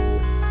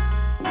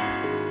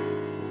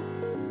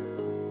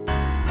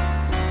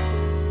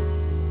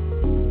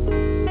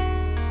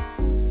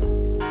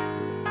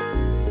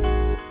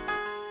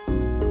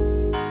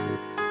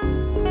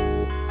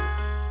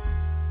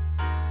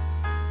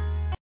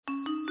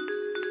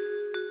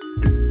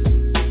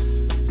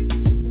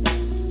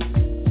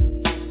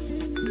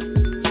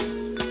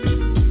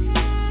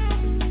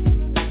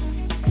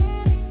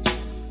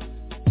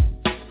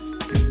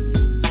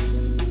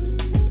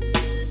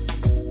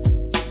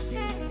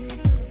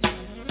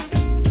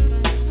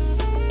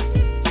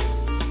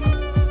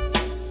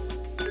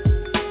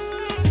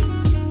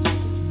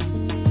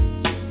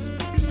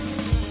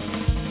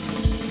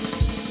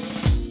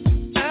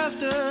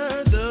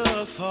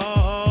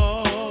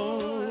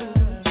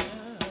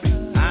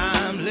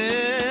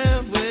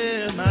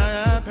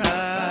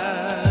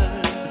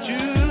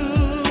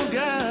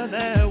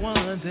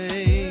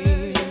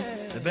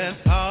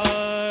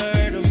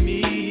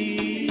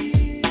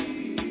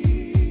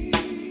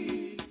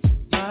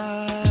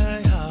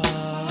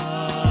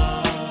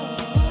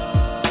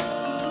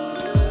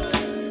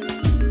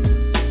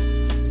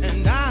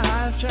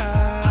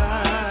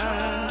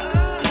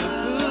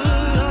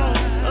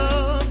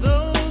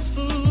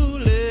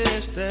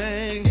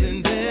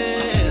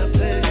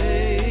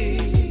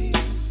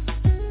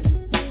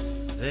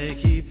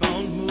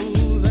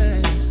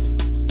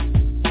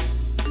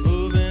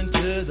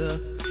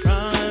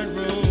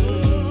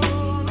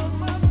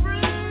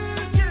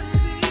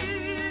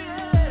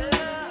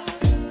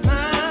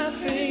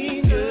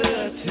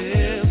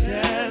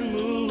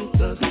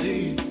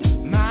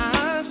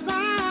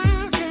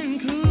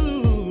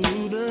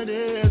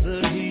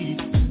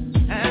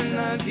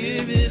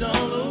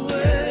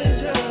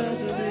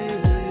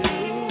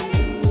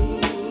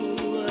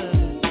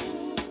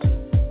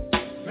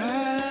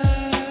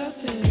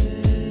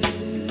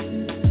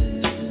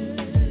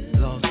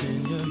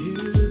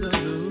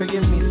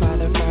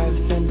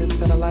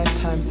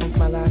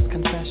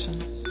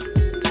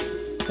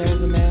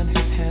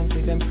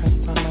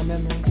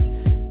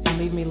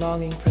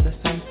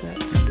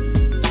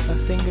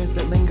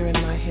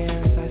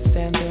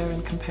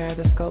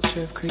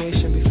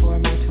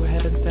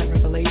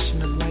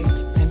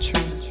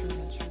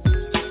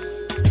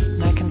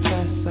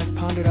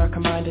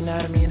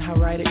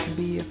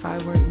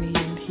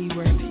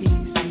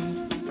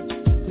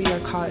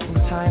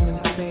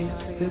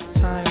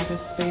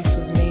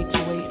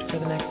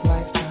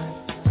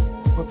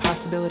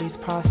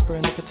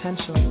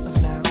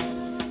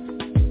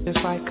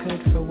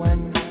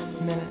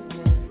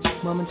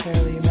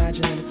 momentarily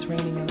imagine that it's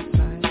raining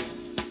outside.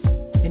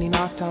 And he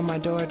knocked on my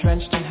door,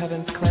 drenched in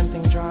heaven's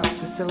cleansing drops,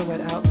 a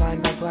silhouette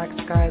outlined by black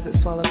skies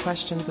that swallow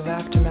questions of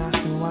aftermath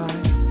and why.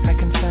 I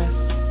confess,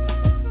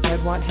 I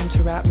had want him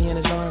to wrap me in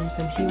his arms,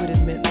 and he would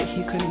admit that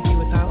he couldn't be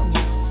without me.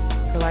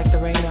 For like the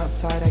rain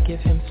outside, I give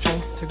him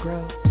strength to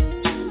grow.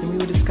 And we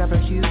would discover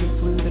hues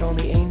of blue that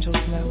only angels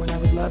know, and I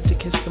would love to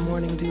kiss the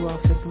morning dew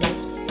off his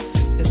lips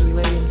as we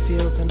lay in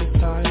fields under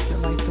stars that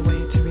light the way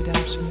to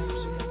redemption.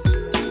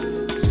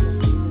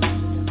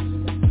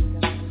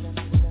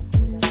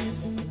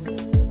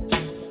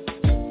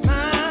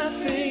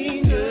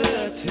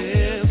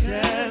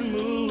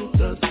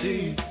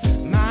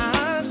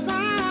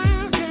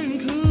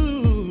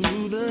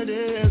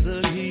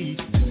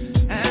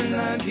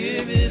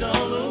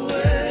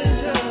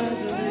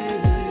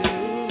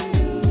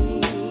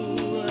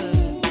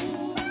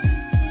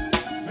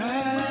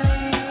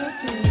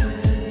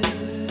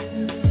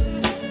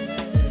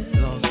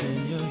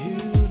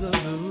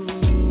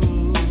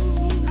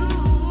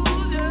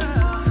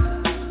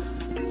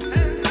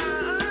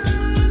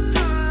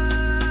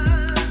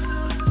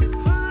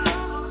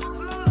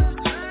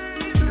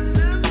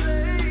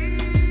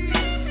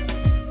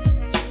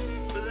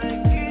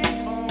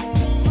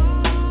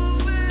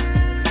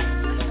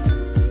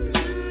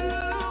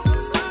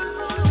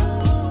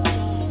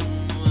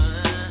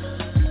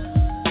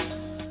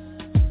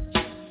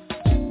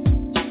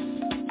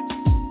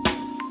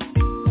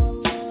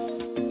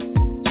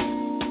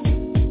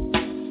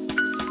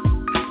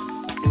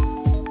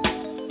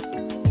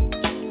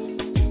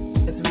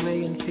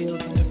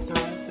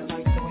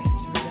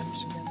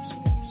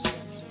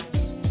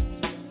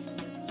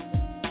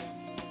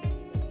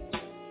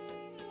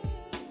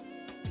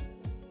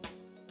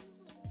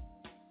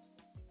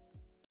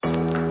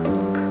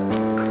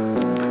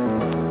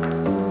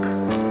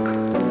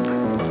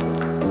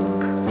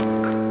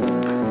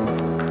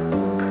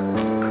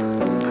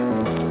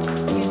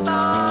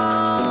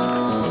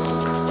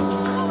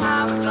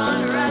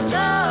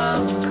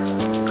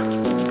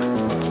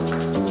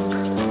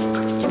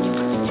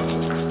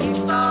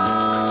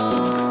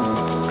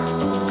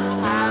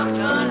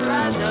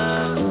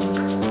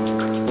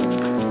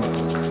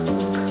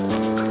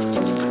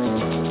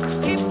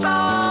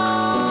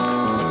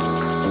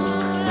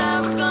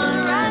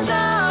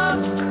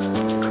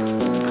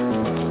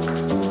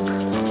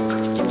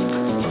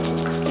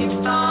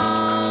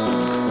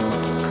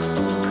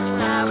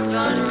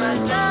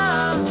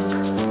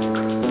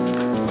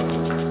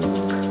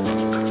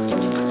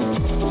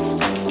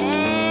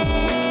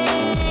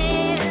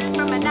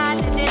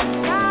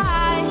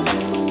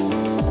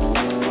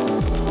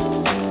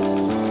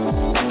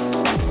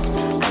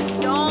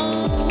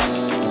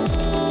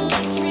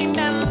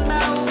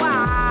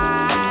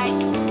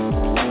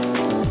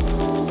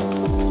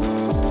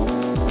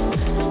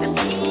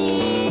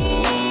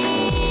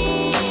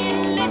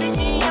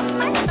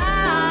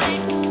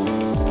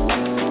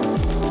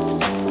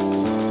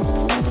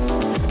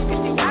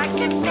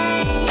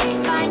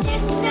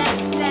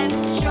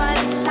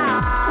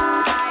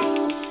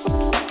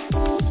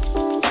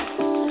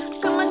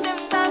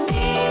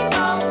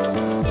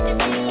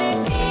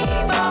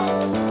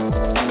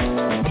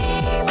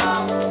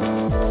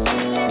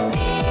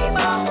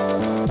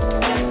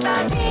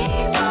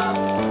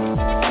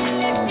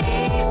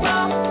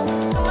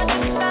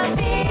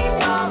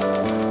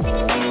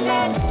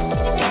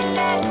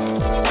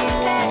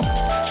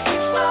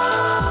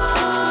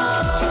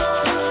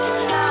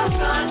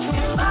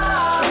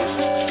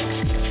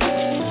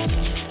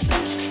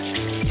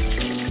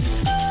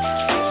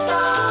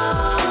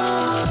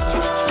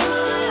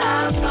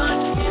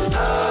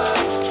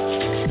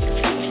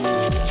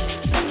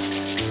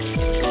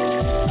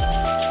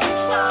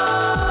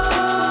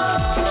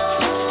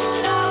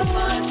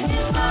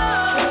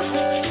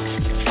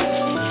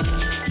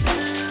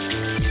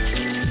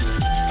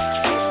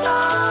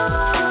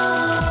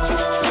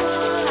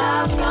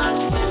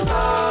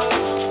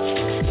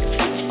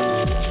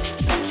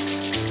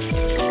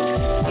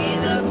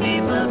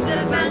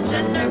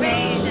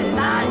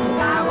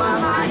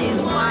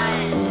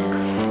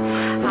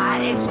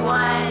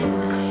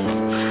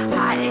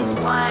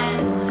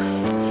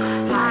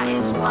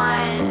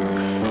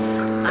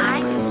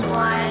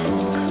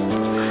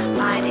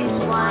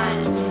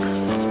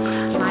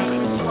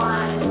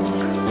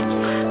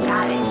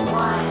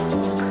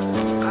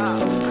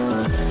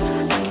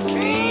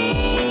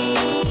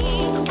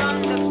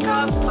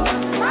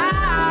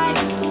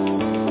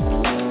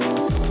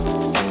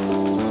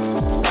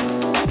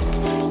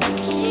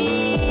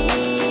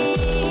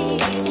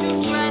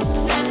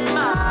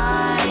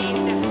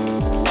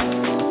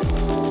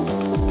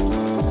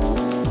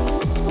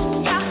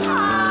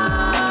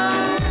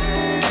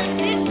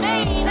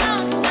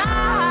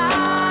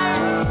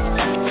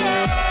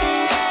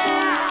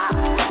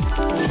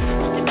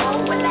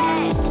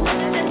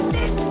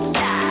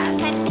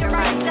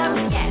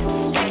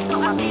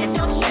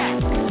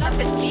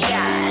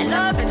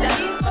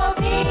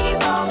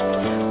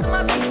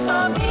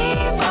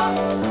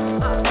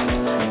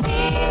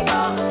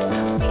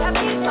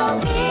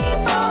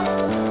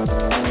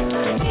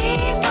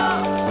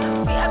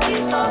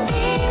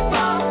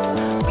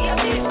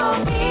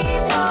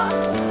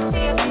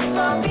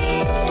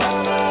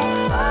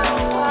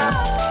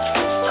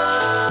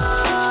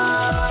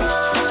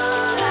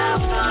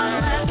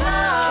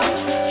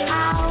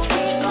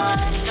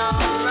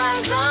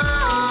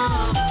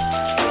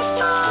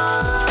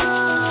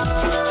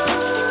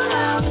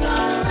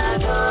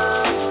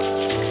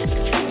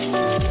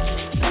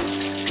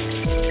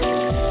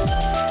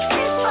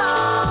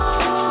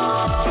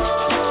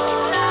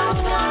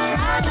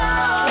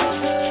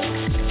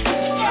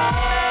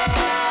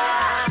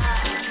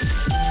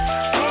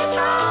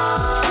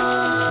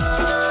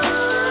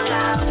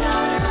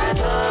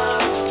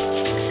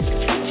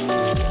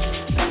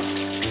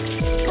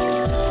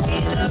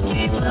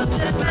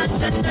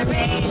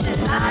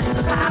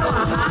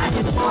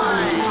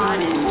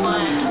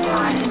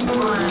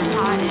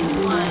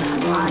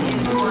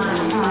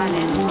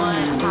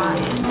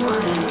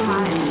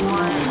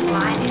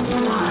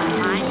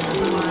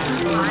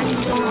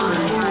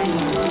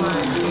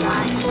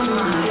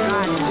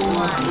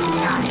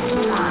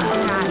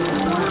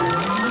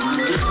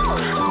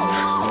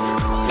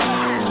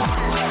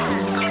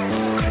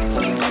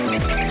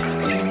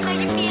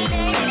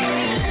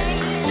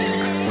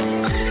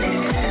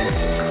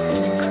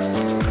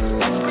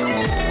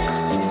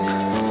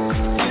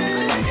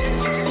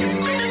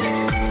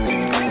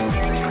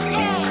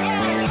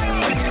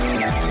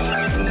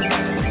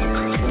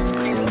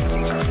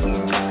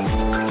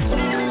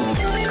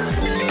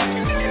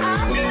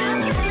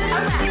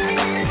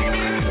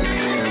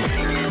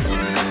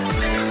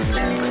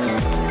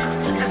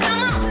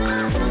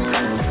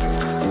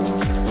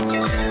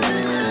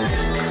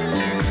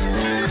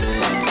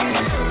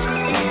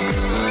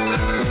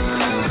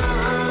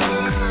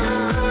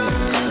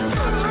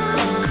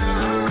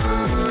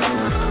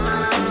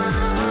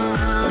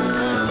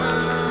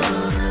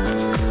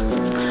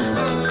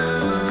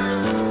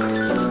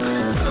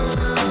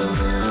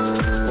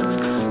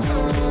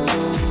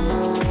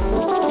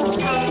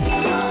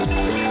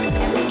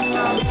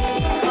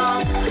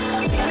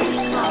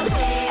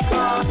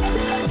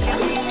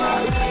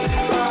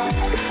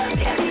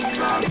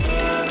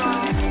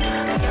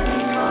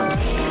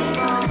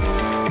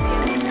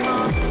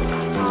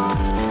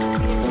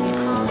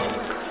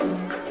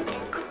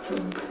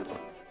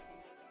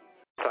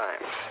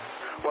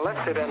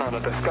 sit in on a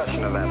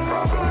discussion of that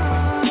problem.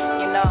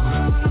 You know,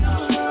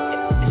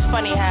 it's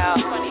funny how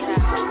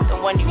the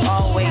one you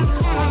always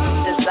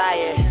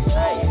desire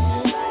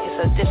is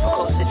a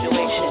difficult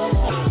situation.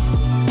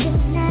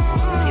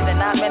 It's either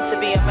not meant to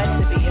be or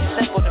meant to be.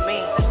 It's simple to me.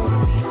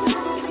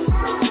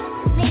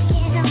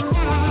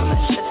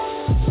 Let's just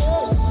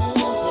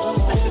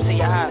listen to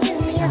your heart.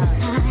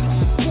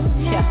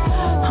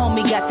 Yeah,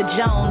 homie got the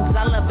Jones.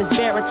 I love his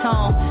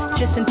baritone.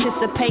 Just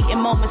anticipating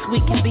moments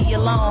we can be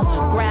alone.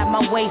 Grab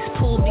my waist,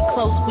 pull me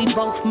close, we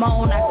both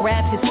moan. I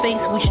grab his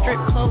face, we strip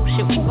close,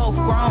 shit, we both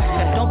grown.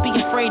 Don't be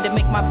afraid to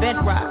make my bed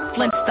rock,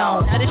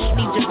 Flintstone. Now this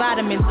needs your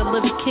vitamins, a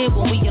little kid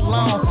when we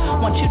alone.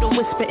 Want you to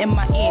whisper in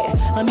my ear,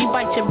 let me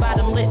bite your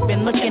bottom lip,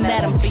 been looking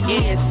at him for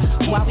years.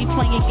 While we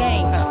playing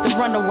games, the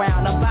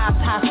runaround, a vibe's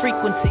high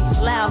frequency,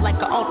 loud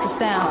like an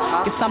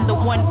ultrasound. Guess I'm the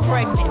one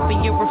pregnant for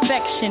your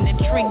affection,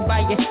 intrigued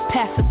by your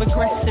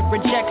passive-aggressive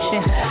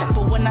rejection.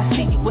 But when I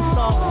see you, it's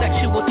all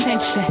sexual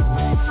tension.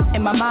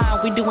 In my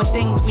mind, we doing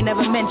things we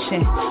never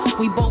mentioned.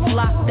 We both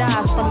locked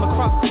eyes from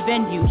across the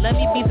venue. Let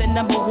me be the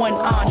number one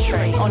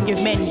entree on your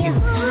menu.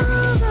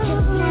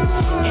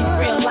 In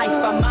real life,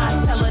 our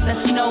minds telling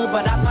us no,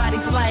 but our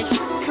bodies like,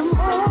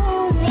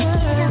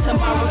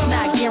 tomorrow's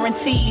not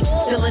guaranteed.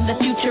 Still in the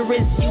future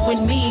is you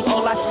and me,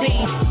 all I see.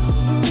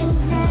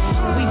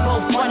 We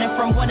both running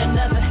from one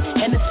another,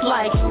 and it's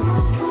like,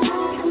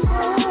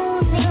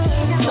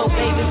 so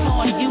baby, it's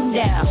on you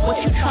now. What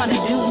you trying to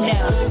do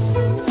now?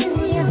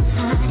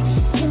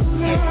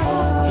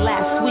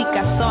 Last week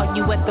I saw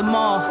you at the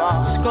mall,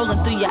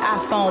 scrolling through your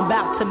iPhone,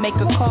 about to make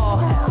a call.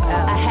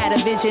 I had a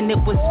vision, it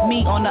was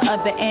me on the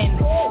other end,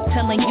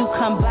 telling you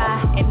come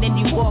by, and then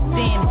you walked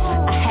in.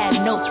 I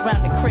had notes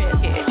round the crib,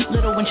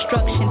 little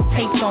instructions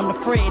taped on the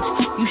fridge.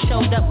 You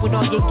showed up with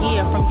all your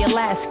gear from your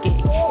last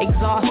gig,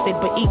 exhausted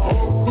but eager.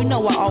 You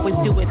know I always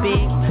do it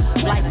big.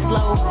 Lights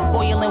low,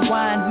 oil and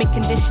wine,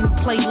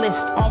 mid-condition playlist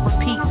on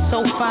repeat,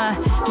 so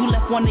fine. You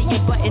left one of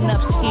your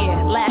button-ups here.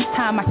 Last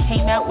time I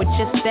came out with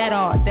just that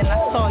on, then I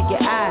saw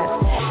your eyes.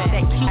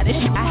 That key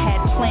I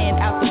had planned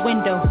out the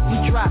window.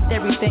 You dropped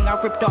everything,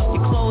 I ripped off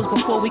your clothes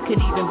before we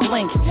could even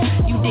blink.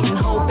 You didn't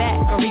hold back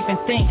or even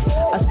think.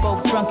 Us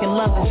both drunken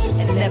lovers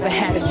and never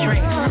had a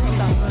drink.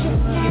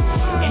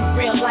 In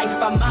real life,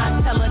 our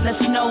minds telling us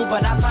no,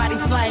 but our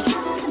bodies like,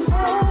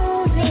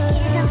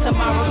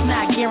 tomorrow's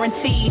not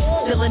guaranteed.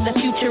 Still in the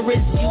future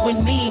is you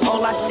and me,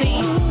 all I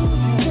see.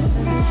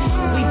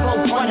 We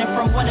both running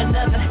from one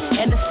another,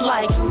 and it's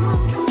like,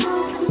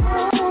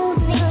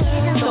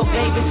 so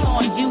baby, it's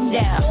on you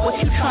now. What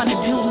you trying to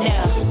do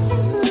now?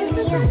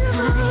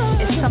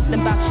 It's something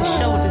about your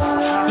shoulders,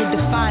 your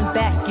defined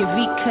back, your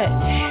V-cut,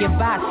 your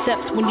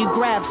biceps when you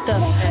grab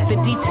stuff, the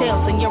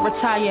details in your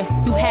attire.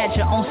 You had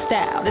your own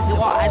style. This is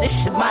why I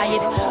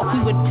admired. We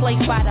would play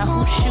fight on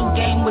whose shoe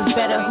game was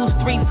better, whose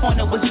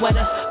three-pointer was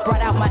wetter. Brought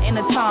out my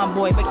inner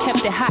tomboy, but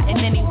kept it hot in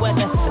any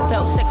weather.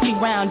 Felt sexy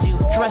round you,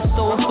 dressed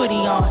or a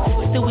hoodie on.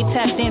 Still we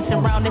tap dancing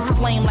around this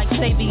flame like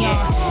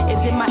Savion. Is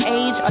it my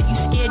age? Are you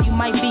scared you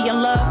might be in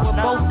love? We're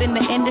both in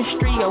the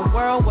industry, a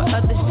world where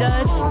others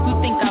judge. You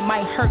think I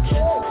might hurt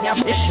you? Now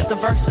it's just the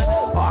versa.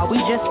 Or are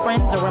we just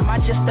friends, or am I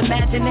just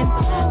imagining?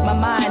 My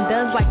mind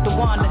does like to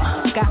wander.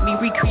 Got me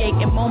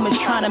recreating moments,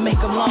 trying to make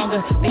them longer.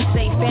 They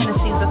say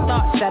fantasies are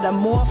thoughts that are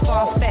more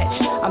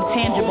far-fetched. I'm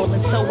tangible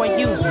and so are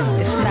you.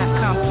 It's not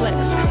complex.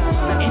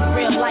 In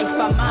real life,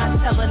 our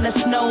minds telling us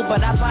no,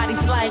 but our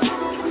bodies like,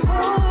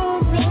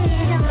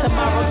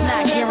 tomorrow's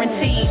not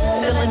guaranteed.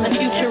 Still in the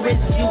future is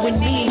you and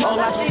me, all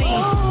I see.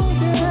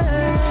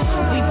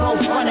 We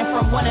both running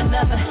from one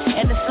another,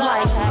 and it's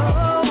like,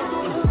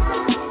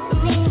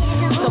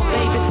 so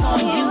baby, it's on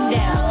you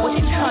now. What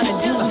you trying to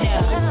do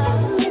now?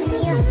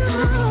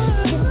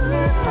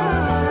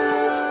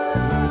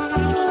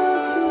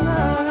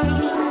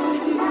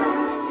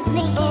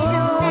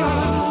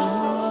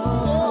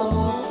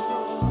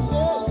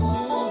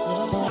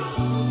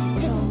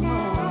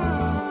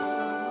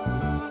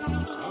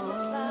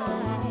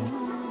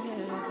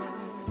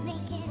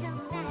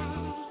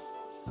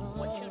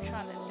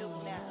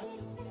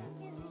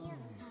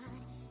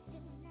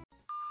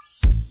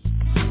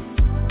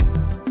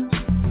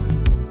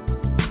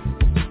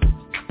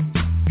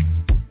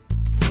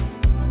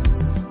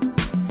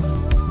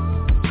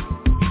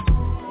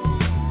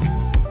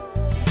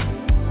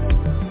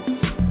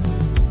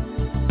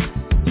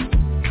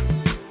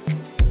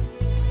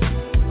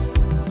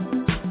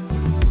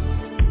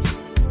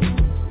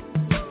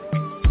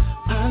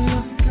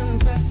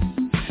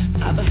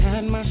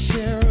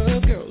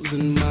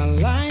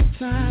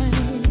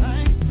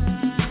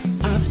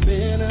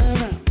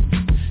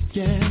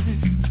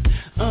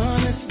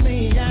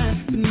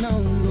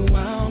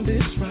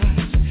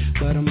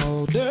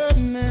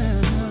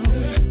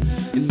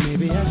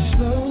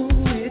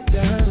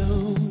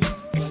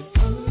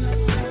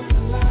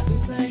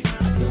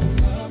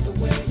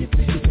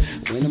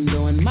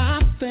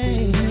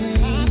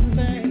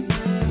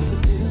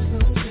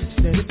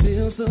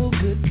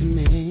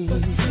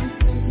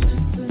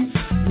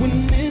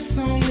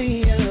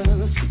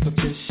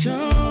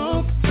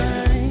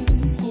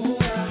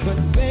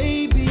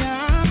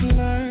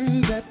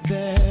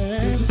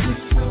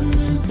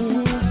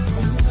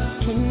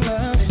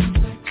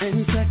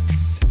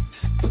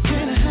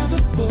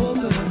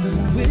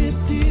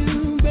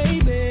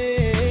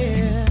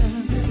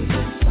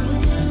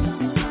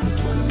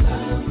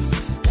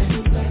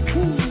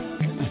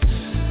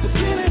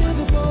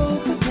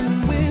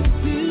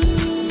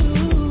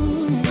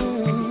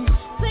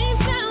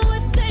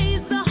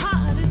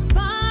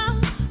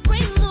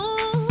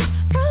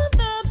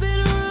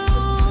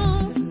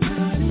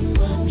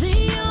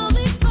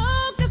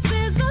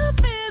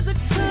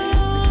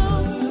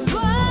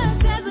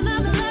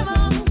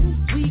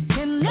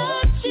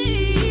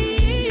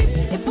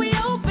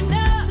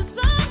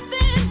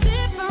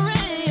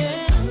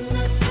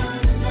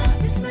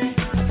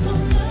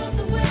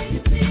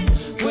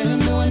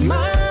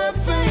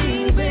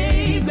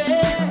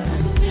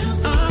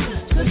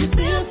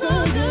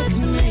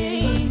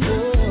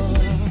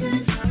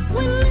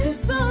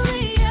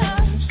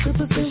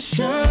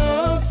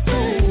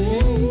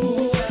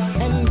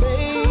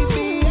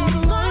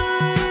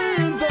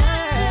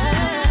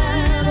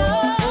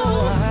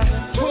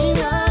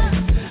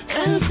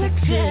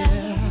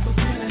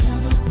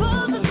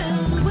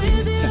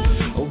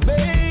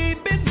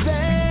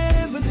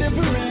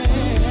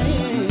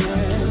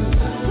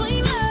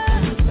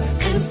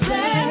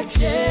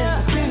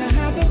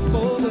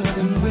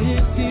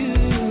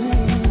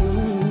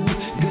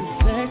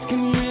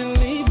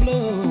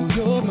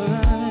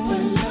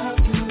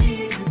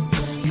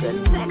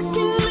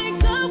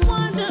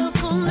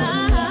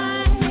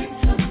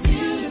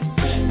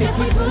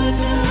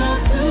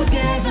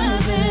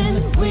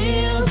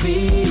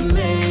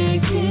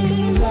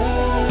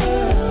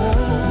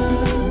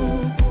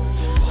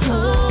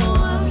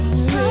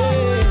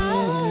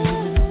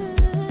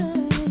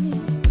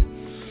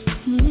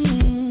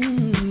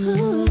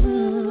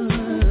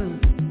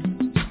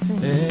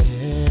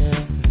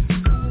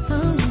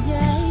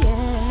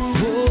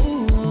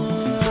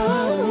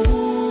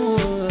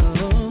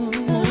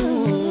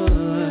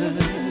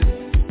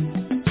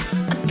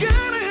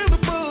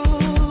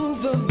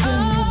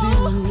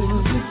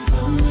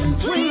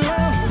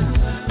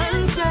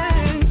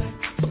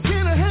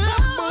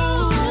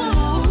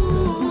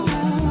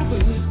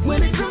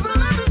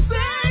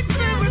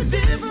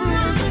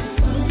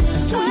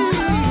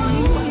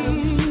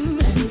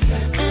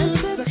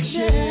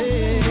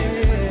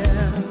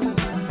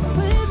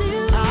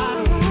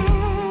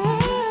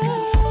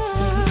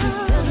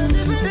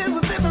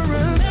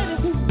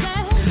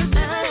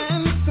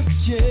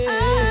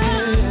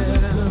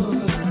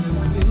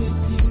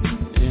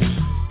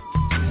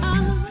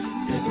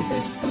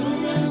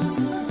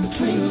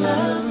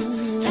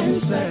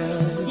 and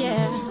sad.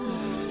 Yeah.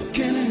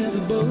 Can I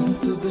have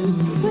both of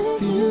them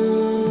with you?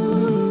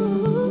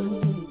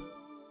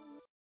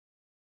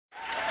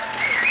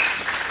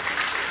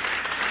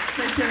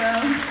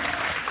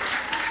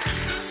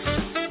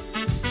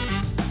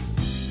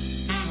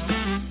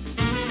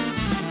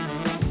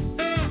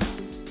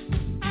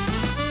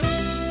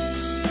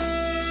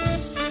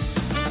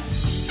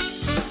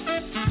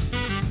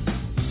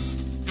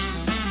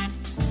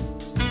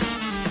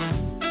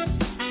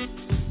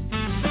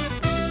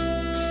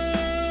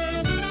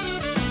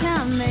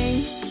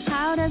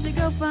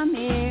 From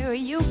here,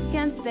 you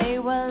can say,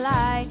 well,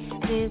 I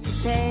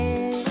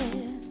disappeared.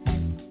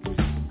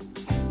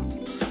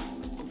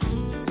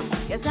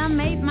 'Cause I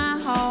made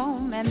my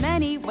home in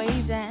many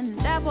ways, and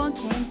that won't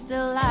change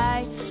till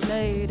I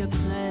made a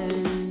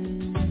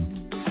plan.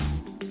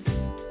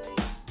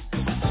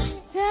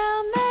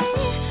 Tell me,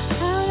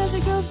 how does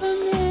it go from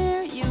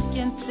here? You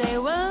can say,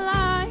 well,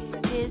 I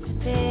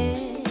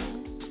disappeared.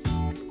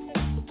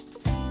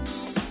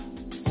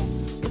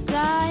 'Cause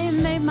I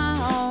made my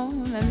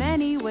home in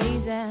many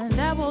ways, and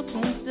that will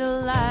change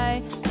till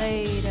I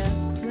made a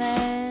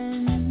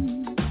plan.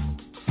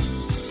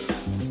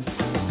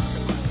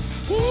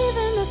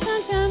 Even the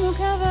sunshine will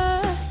cover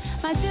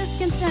my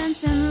discontent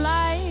in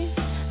life.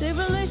 The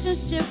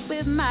relationship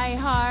with my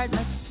heart,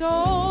 my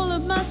soul,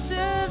 it must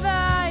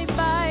survive.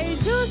 By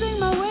choosing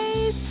my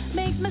ways,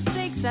 make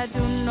mistakes, I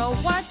do know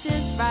what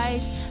is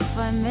right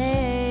for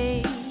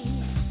me.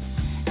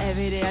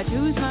 Every day I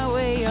choose my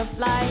way of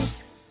life.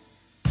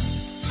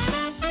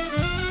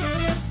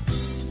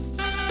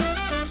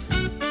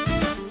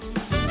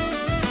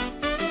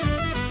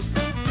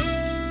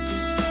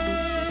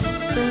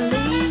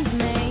 Believe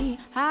me,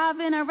 I've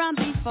been around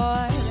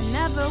before, but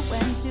never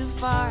went too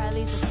far, at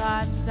least I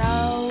thought so.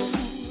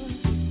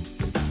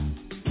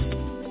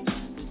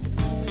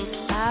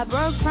 I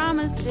broke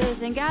promises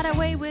and got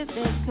away with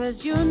it, 'cause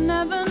you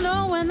never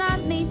know when I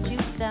need you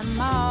the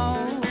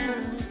most.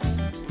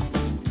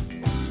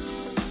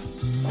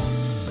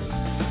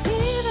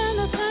 Even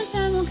the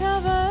sunshine will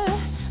cover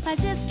my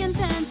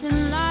discontent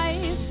in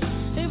life.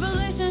 The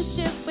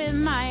relationship with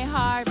my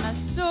heart, my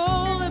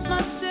soul, it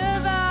must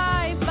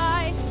survive.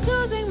 By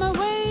choosing my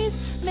ways,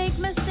 make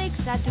mistakes,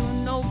 I do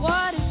know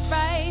what is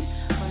right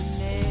for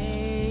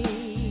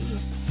me.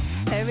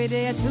 Every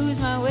day I choose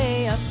my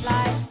way of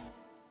life.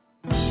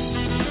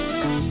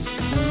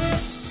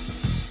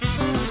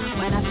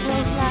 When I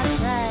first lost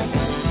track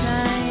of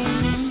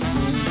time,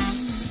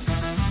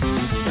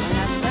 when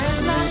I first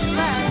lost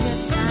track of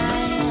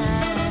time,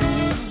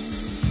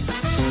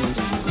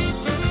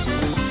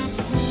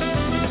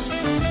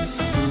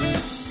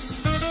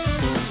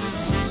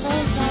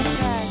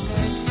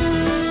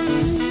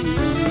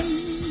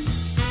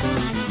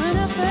 when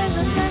I first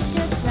lost track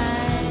of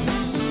time,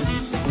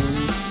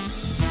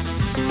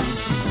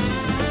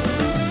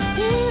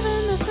 even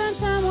the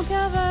sunshine will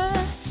cover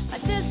my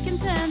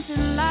discontent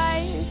in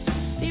life.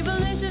 The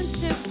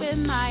relationship with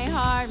my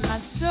heart, my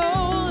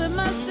soul, it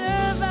must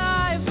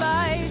survive.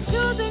 By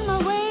choosing my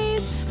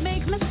ways,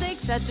 make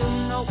mistakes, I do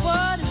know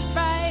what is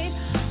right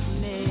for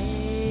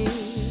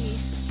me.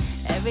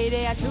 Every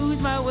day I choose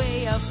my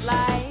way of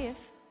life.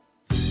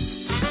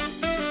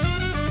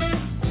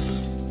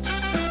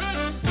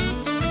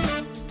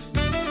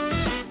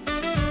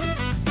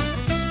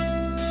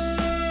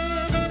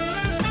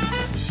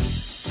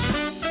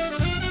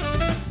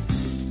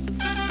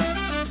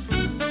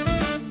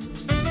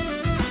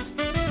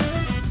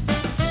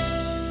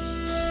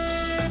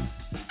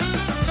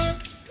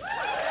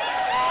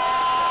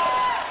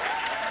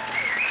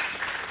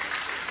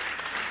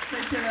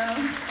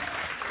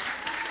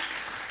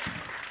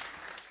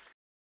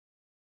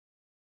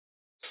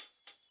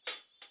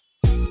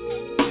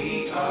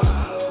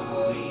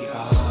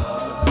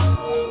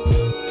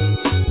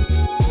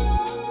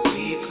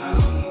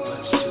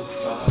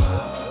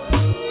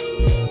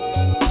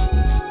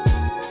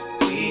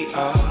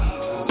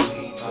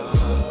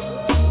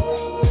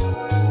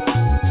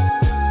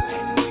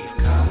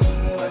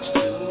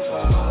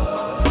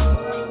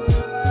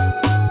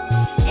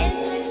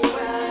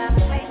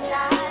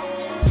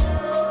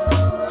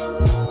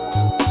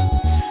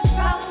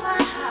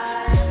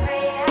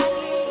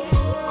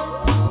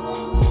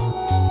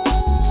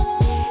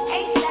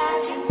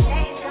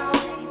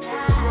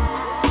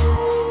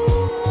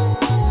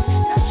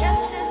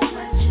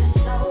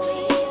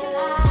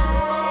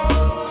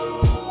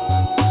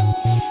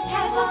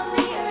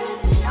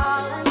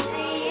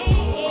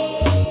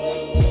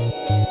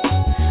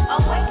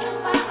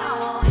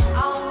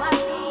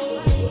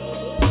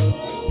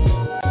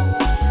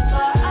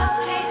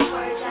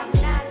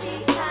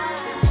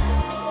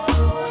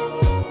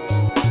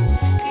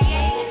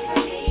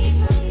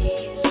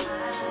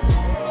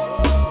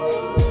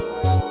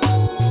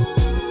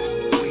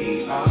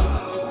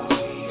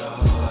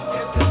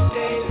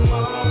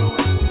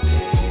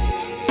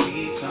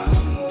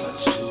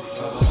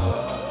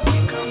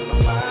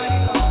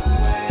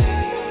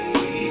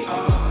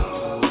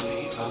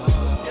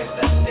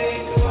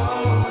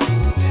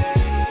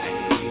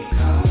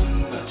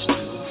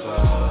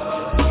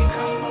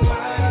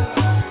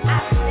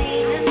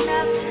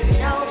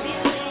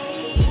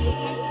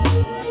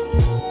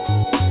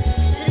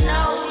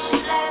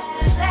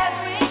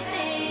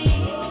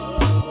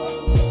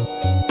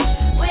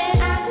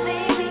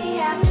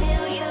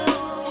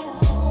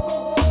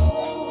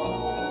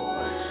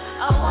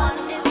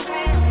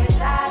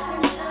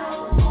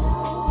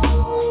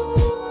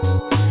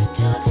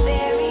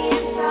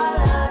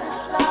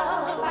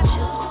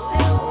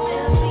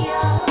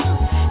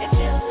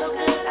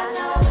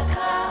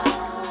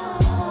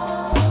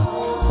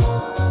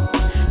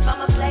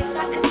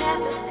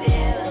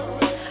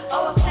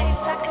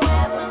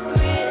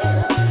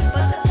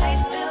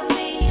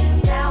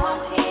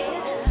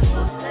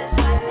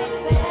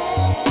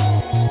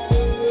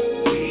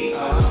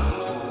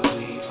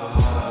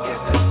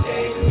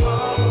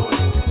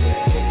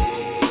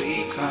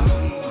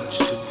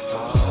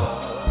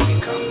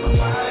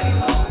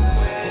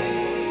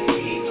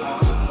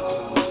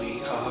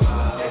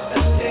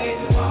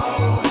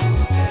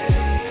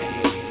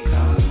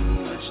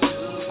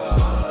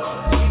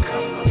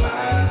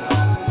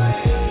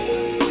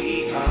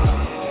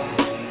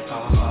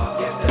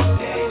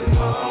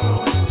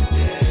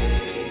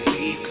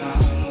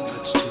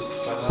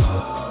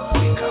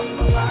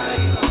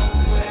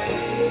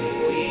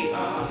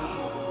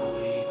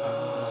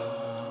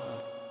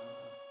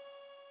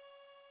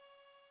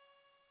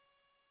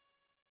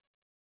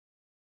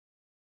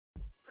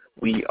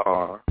 We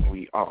are.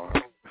 We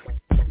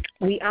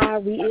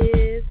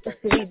is,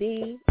 we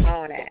be,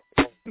 all that.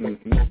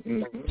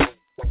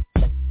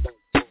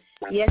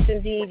 Yes,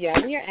 indeed,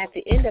 y'all. We are at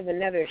the end of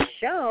another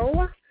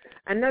show.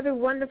 Another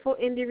wonderful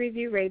Indie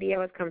Review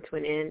Radio has come to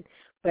an end.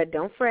 But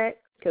don't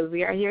fret, because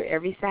we are here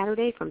every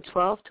Saturday from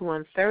 12 to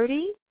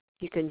 1:30.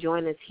 You can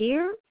join us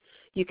here.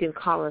 You can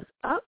call us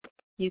up.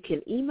 You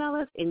can email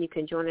us, and you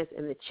can join us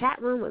in the chat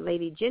room with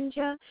Lady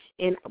Ginger.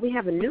 And we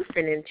have a new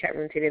friend in the chat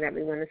room today that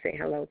we want to say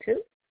hello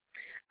to.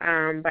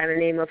 By the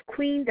name of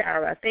Queen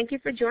Dara. Thank you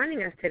for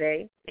joining us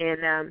today,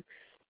 and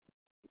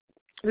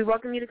we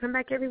welcome you to come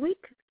back every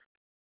week.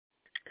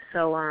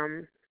 So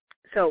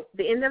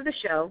the end of the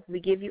show,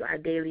 we give you our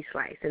daily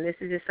slice, and this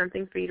is just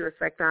something for you to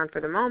reflect on for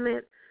the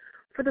moment,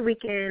 for the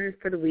weekend,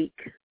 for the week,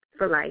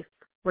 for life,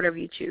 whatever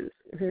you choose.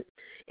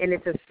 And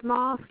it's a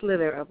small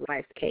slither of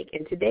life's cake,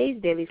 and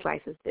today's daily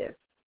slice is this.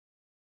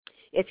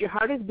 If your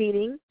heart is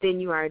beating, then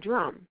you are a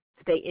drum.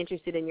 Stay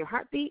interested in your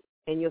heartbeat,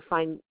 and you'll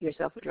find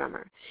yourself a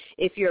drummer.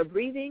 If you're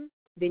breathing,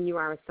 then you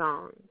are a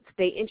song.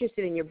 Stay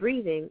interested in your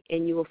breathing,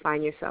 and you will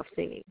find yourself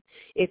singing.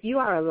 If you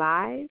are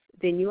alive,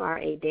 then you are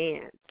a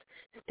dance.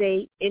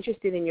 Stay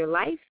interested in your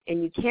life,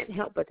 and you can't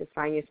help but to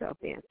find yourself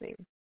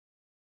dancing.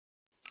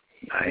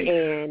 Nice.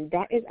 And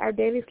that is our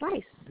daily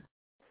slice.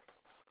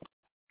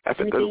 That's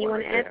Anything a good one. You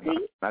want to add,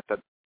 Steve?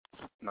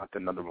 Not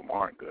that none of them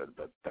aren't good,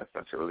 but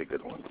that's a really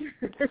good one.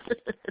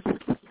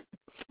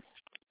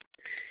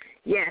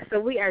 Yeah, so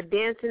we are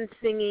dancing,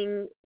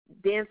 singing,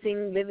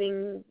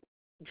 living,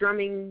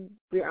 drumming.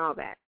 We're all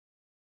that.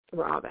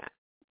 We're all that.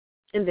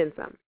 And then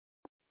some.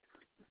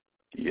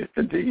 Yes,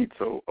 indeed.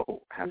 So,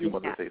 happy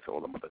Mother's Day to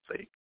all the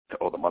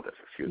mothers.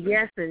 Excuse me.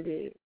 Yes,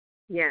 indeed.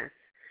 Yes.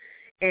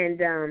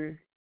 And,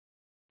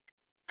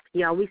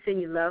 we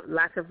send you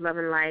lots of love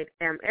and light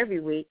every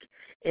week.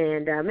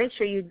 And make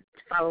sure you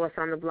follow us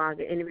on the blog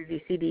at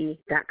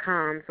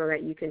indiereviewcd.com so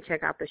that you can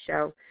check out the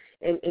show.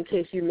 In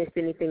case you missed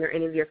anything or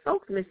any of your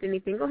folks missed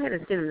anything, go ahead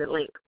and send them the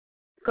link.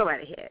 Go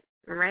right ahead,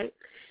 all right?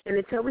 And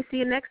until we see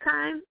you next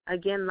time,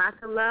 again, lots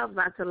of love,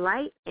 lots of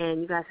light,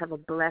 and you guys have a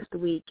blessed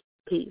week.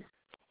 Peace.